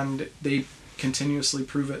 Mm-hmm. And they continuously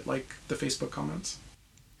prove it, like the Facebook comments.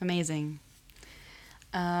 Amazing.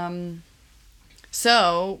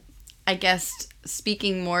 So, I guess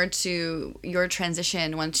speaking more to your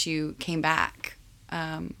transition once you came back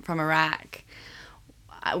from Iraq,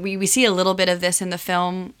 we see a little bit of this in the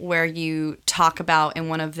film where you talk about in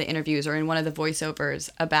one of the interviews or in one of the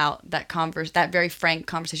voiceovers about that very frank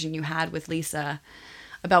conversation you had with Lisa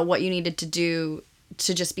about what you needed to do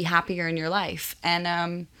to just be happier in your life.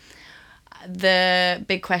 And the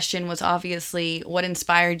big question was obviously what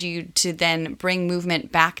inspired you to then bring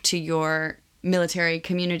movement back to your military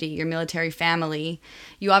community, your military family.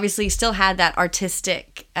 You obviously still had that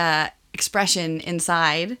artistic expression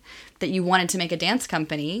inside that you wanted to make a dance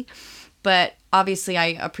company, but obviously I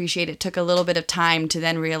appreciate it took a little bit of time to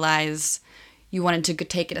then realize you wanted to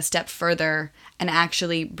take it a step further and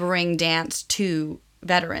actually bring dance to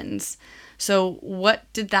veterans. So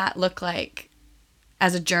what did that look like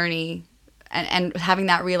as a journey? And having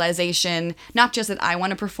that realization, not just that I want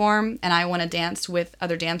to perform and I want to dance with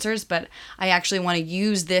other dancers, but I actually want to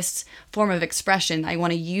use this form of expression. I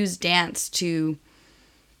want to use dance to,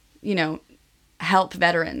 help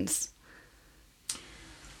veterans.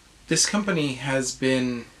 This company has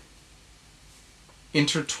been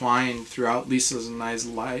intertwined throughout Lisa's and I's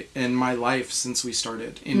life and my life since we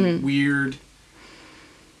started in weird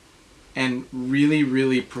and really,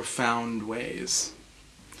 really profound ways.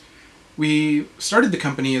 We started the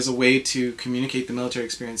company as a way to communicate the military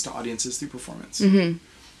experience to audiences through performance. Mm-hmm.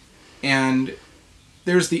 And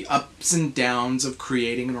there's the ups and downs of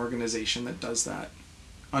creating an organization that does that,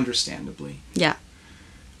 understandably. Yeah.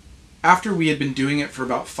 After we had been doing it for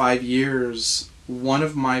about 5 years, one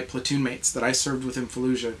of my platoon mates that I served with in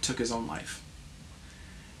Fallujah took his own life.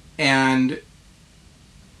 And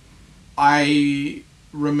I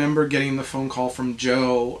remember getting the phone call from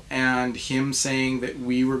Joe and him saying that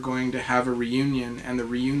we were going to have a reunion, and the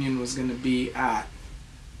reunion was going to be at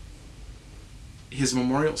his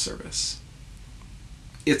memorial service.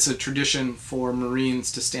 It's a tradition for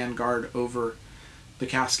Marines to stand guard over the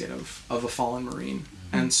casket of a fallen Marine.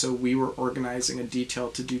 Mm-hmm. And so we were organizing a detail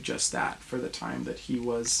to do just that for the time that he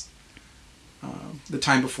was, the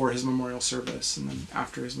time before his memorial service and then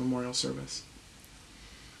after his memorial service.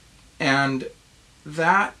 And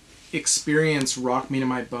that experience rocked me to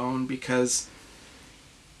my bone because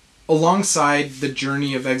alongside the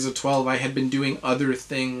journey of Exo 12, I had been doing other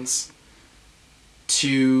things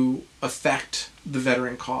to affect the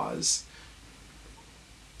veteran cause.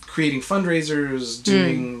 Creating fundraisers,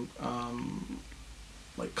 doing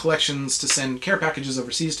like collections to send care packages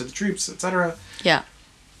overseas to the troops, etc. Yeah.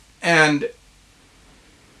 And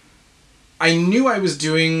I knew I was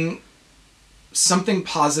doing something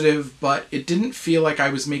positive, but it didn't feel like I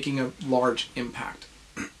was making a large impact.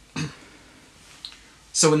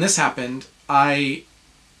 So when this happened, I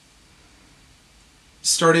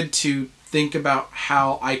started to think about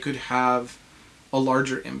how I could have a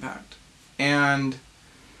larger impact. And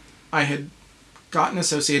I had gotten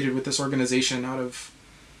associated with this organization out of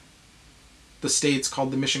the States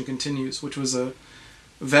called the Mission Continues, which was a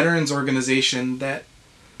veterans organization that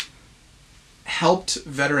helped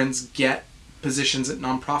veterans get positions at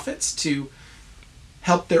nonprofits to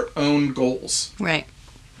help their own goals. Right.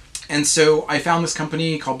 And so I found this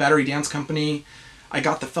company called Battery Dance Company. I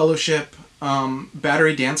got the fellowship.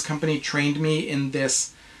 Battery Dance Company trained me in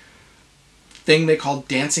this thing they call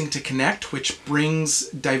Dancing to Connect, which brings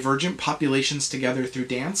divergent populations together through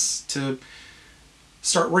dance to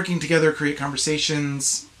start working together, create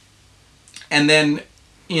conversations. And then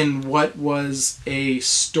in what was a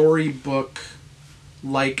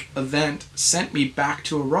storybook-like event, sent me back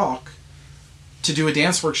to Iraq to do a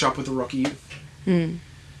dance workshop with Iraqi youth.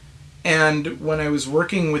 And when I was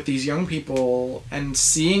working with these young people and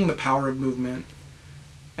seeing the power of movement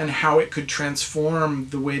and how it could transform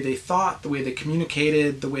the way they thought, the way they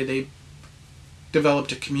communicated, the way they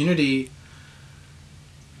developed a community,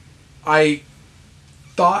 I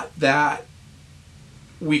thought that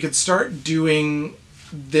we could start doing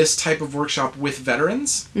this type of workshop with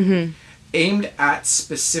veterans, aimed at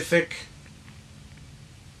specific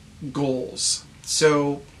goals.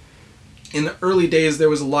 So in the early days, there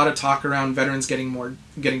was a lot of talk around veterans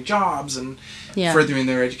getting jobs and furthering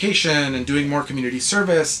their education and doing more community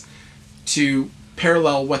service to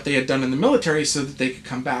parallel what they had done in the military so that they could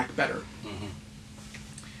come back better.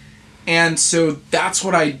 And so that's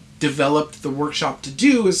what I developed the workshop to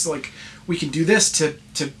do, is like, we can do this to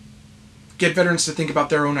get veterans to think about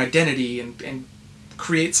their own identity and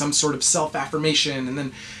create some sort of self-affirmation. And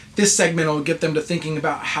then this segment will get them to thinking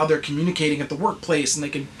about how they're communicating at the workplace, and they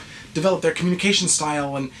can develop their communication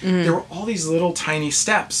style. And there were all these little tiny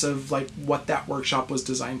steps of like what that workshop was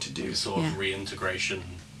designed to do. Sort of reintegration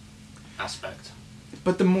aspect.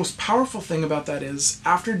 But the most powerful thing about that is,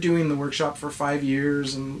 after doing the workshop for 5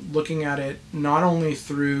 years and looking at it not only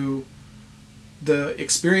through the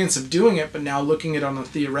experience of doing it, but now looking at it on the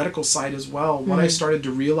theoretical side as well, what I started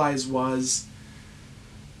to realize was,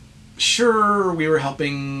 sure, we were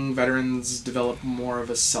helping veterans develop more of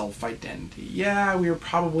a self-identity. Yeah, we were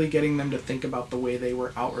probably getting them to think about the way they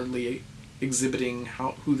were outwardly exhibiting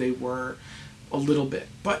who they were a little bit.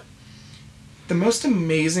 But the most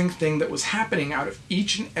amazing thing that was happening out of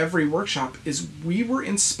each and every workshop is we were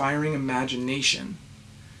inspiring imagination.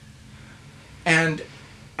 And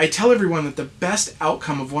I tell everyone that the best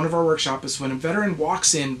outcome of one of our workshops is when a veteran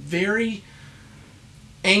walks in very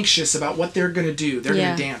anxious about what they're going to do. They're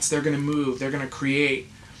going to dance, they're going to move, they're going to create.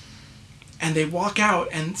 And they walk out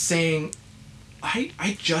and saying,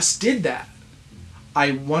 I just did that.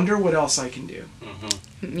 I wonder what else I can do.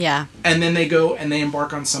 Yeah. And then they go and they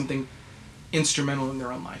embark on something instrumental in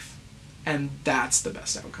their own life. And that's the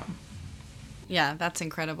best outcome. Yeah, that's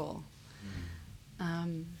incredible.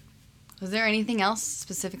 Was there anything else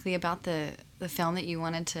specifically about the film that you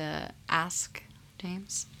wanted to ask,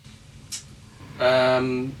 James? I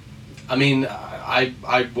mean,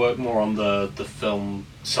 I work more on the film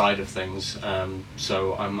side of things,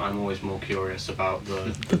 so I'm always more curious about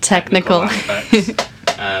the technical aspects.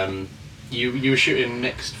 You were shooting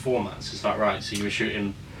mixed formats, is that right? So you were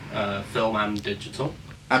shooting film and digital?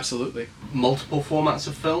 Absolutely. Multiple formats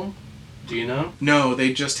of film? Do you know? No,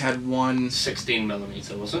 they just had one.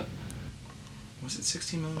 16mm, was it? Was it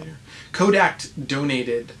 16mm? Kodak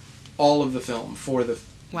donated all of the film for the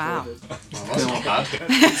Wow. That's not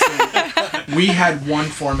bad. We had one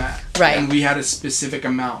format, right, and we had a specific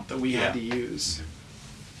amount that we had to use.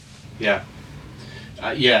 Yeah,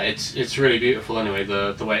 it's really beautiful. Anyway,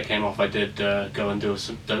 the way it came off, I did go and do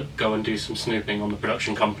some snooping on the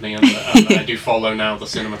production company, and I do follow now the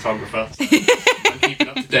cinematographer. So I'm keeping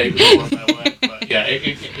up to date with all of their work. But yeah,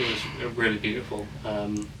 it was really beautiful.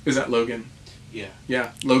 Is that Logan? Yeah.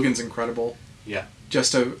 Yeah, Logan's incredible. Yeah.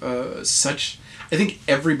 Just such. I think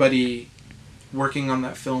everybody working on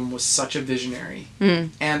that film was such a visionary,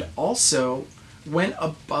 and also went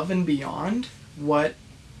above and beyond what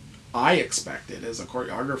I expected as a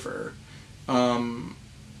choreographer.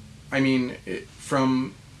 I mean,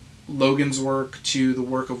 from Logan's work to the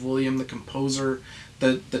work of William, the composer,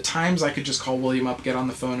 the times I could just call William up, get on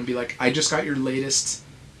the phone, and be like, I just got your latest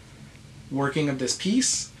working of this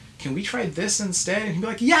piece. Can we try this instead? And he'd be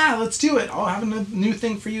like, yeah, let's do it. I'll have a new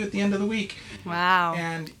thing for you at the end of the week. Wow.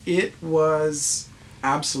 And it was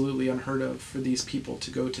absolutely unheard of for these people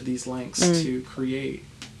to go to these lengths to create.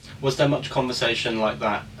 Was there much conversation like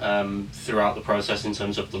that throughout the process in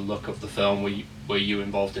terms of the look of the film? Were you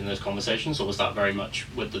involved in those conversations, or was that very much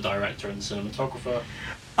with the director and the cinematographer?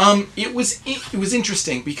 It was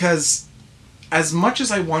interesting because as much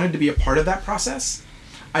as I wanted to be a part of that process,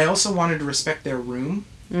 I also wanted to respect their room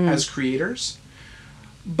as creators.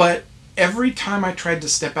 But every time I tried to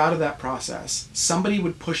step out of that process, somebody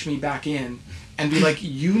would push me back in and be like,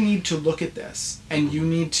 you need to look at this and you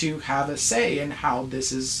need to have a say in how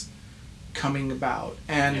this is coming about.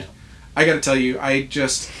 And I got to tell you, I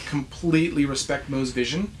just completely respect Mo's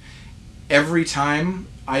vision. Every time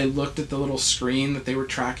I looked at the little screen that they were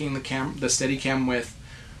tracking the Steadicam with,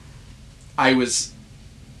 I was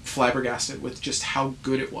flabbergasted with just how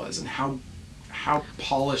good it was and how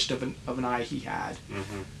polished of an eye he had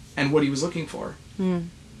and what he was looking for. And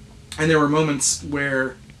there were moments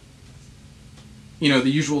where, you know, the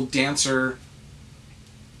usual dancer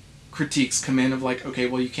critiques come in of like, okay,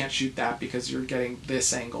 well, you can't shoot that because you're getting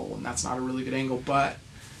this angle and that's not a really good angle. But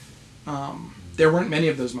there weren't many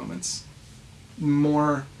of those moments.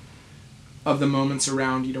 More of the moments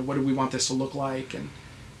around, you know, what do we want this to look like and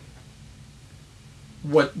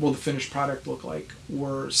what will the finished product look like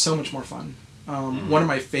were so much more fun. One of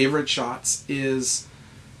my favorite shots is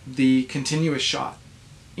the continuous shot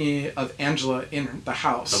of Angela in the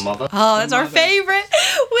house. The mother? Oh, that's our favorite.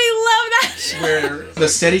 We love that shot. Where the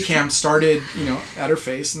Steadicam started, you know, at her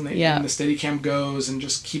face and the Steadicam goes and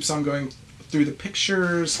just keeps on going through the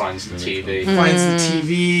pictures. Finds the TV. Finds the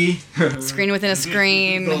TV. Screen within a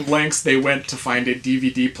screen. The lengths they went to find a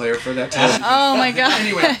DVD player for that television. Oh my god.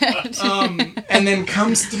 Anyway, and then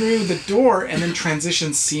comes through the door and then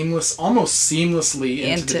transitions almost seamlessly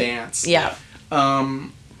into the dance. Yeah.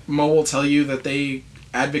 Mo will tell you that they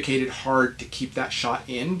advocated hard to keep that shot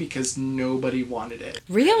in because nobody wanted it.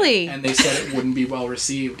 Really? And they said it wouldn't be well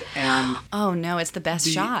received. And oh no, it's the best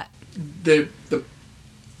shot. The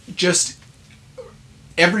just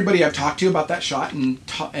everybody I've talked to about that shot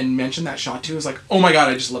and mentioned that shot to is like, oh my god,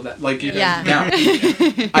 I just love that. Like,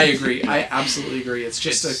 I agree. I absolutely agree. It's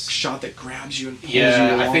just a shot that grabs you and pulls you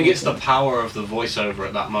along. I think it's the power of the voiceover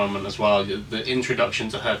at that moment as well. The introduction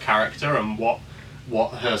to her character and what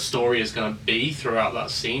her story is going to be throughout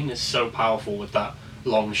that scene is so powerful with that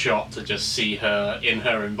long shot to just see her in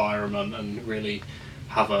her environment and really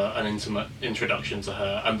have an intimate introduction to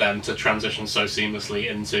her, and then to transition so seamlessly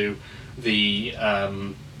into the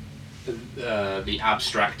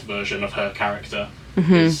abstract version of her character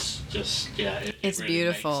is just it's really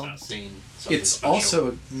beautiful. makes that scene it's special.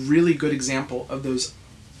 also a really good example of those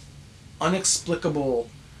inexplicable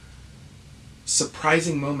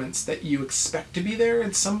surprising moments that you expect to be there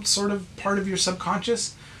in some sort of part of your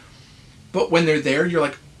subconscious, but when they're there you're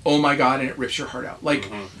like, oh my god, and it rips your heart out. Like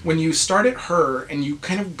when you start at her and you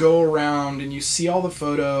kind of go around and you see all the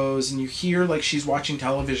photos and you hear like she's watching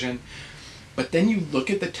television, but then you look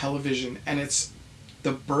at the television and it's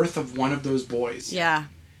the birth of one of those boys. Yeah.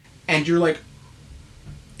 And you're like,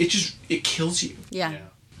 it kills you. Yeah.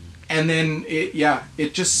 And then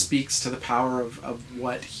it just speaks to the power of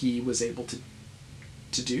what he was able to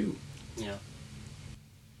do. Yeah.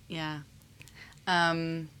 Yeah.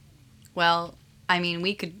 Well, I mean,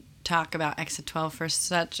 we could talk about Exit 12 for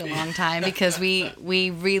such a long time because we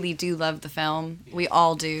really do love the film. We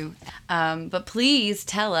all do. But please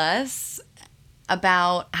tell us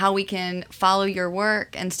about how we can follow your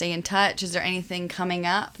work and stay in touch. Is there anything coming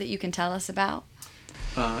up that you can tell us about?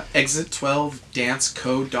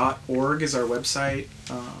 Exit12danceco.org is our website.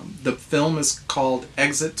 The film is called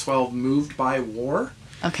Exit 12 Moved by War.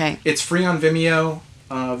 Okay. It's free on Vimeo.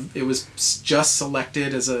 It was just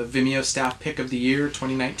selected as a Vimeo Staff Pick of the Year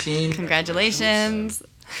 2019. Congratulations.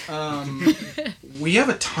 We have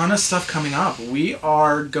a ton of stuff coming up. We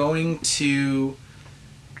are going to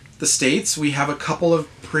the States. We have a couple of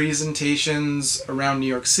presentations around New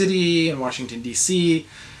York City and Washington, D.C.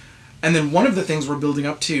 And then one of the things we're building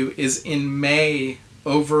up to is in May,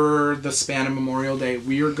 over the span of Memorial Day,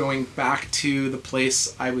 we are going back to the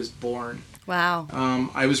place I was born. Wow.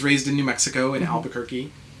 I was raised in New Mexico, in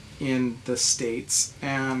Albuquerque, in the States.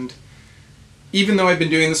 And even though I've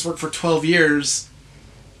been doing this work for 12 years,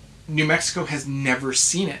 New Mexico has never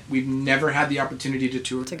seen it. We've never had the opportunity to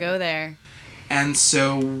tour. To go there. And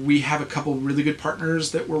so we have a couple really good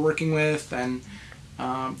partners that we're working with, and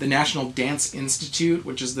the National Dance Institute,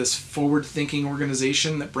 which is this forward-thinking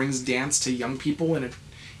organization that brings dance to young people in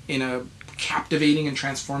a captivating and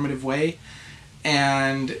transformative way.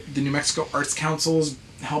 And the New Mexico Arts Council is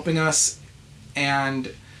helping us,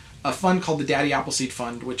 and a fund called the Daddy Appleseed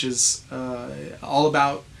Fund, which is all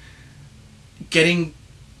about getting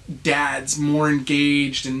dads more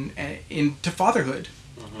engaged into fatherhood.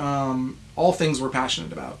 All things we're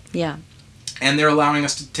passionate about. Yeah. And they're allowing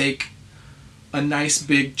us to take a nice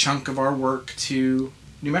big chunk of our work to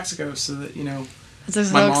New Mexico so that, This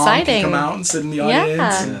is My so mom exciting. can come out and sit in the audience.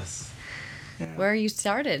 Yeah. And Yes. Where you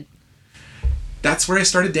started. that's where I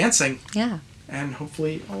started dancing. Yeah. And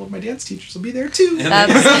hopefully all of my dance teachers will be there too.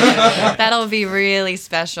 That'll be really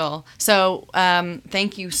special. So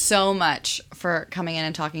thank you so much for coming in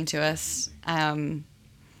and talking to us.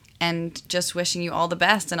 And just wishing you all the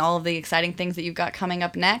best and all of the exciting things that you've got coming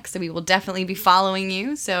up next. So we will definitely be following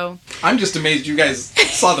you. So I'm just amazed you guys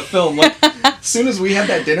saw the film. Like, as soon as we had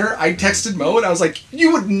that dinner, I texted Mo and I was like,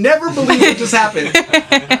 you would never believe what just happened.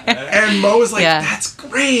 And Mo was like, Yeah. that's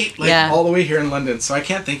great. Like, Yeah. all the way here in London. So I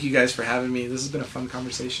can't thank you guys for having me. This has been a fun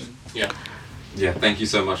conversation. Yeah. Yeah, thank you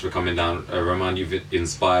so much for coming down. Roman, you've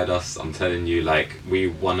inspired us. I'm telling you, like, we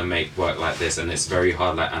want to make work like this, and it's very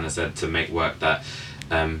hard, like Anna said, to make work that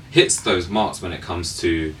hits those marks when it comes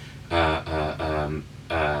to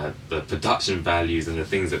the production values and the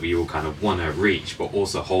things that we all kind of want to reach, but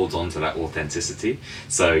also holds on to that authenticity.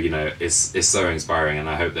 So, you know, it's so inspiring, and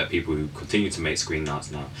I hope that people who continue to make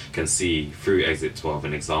Screendance now can see through Exit 12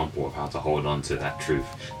 an example of how to hold on to that truth,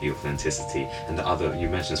 the authenticity, and the other, you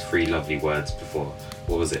mentioned 3 lovely words before.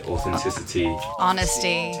 What was it? Authenticity,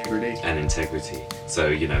 honesty. Integrity. and integrity. So,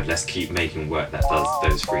 you know, let's keep making work that does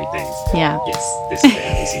those 3 things. Yeah. Yes, this is the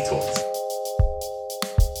MDC Talks.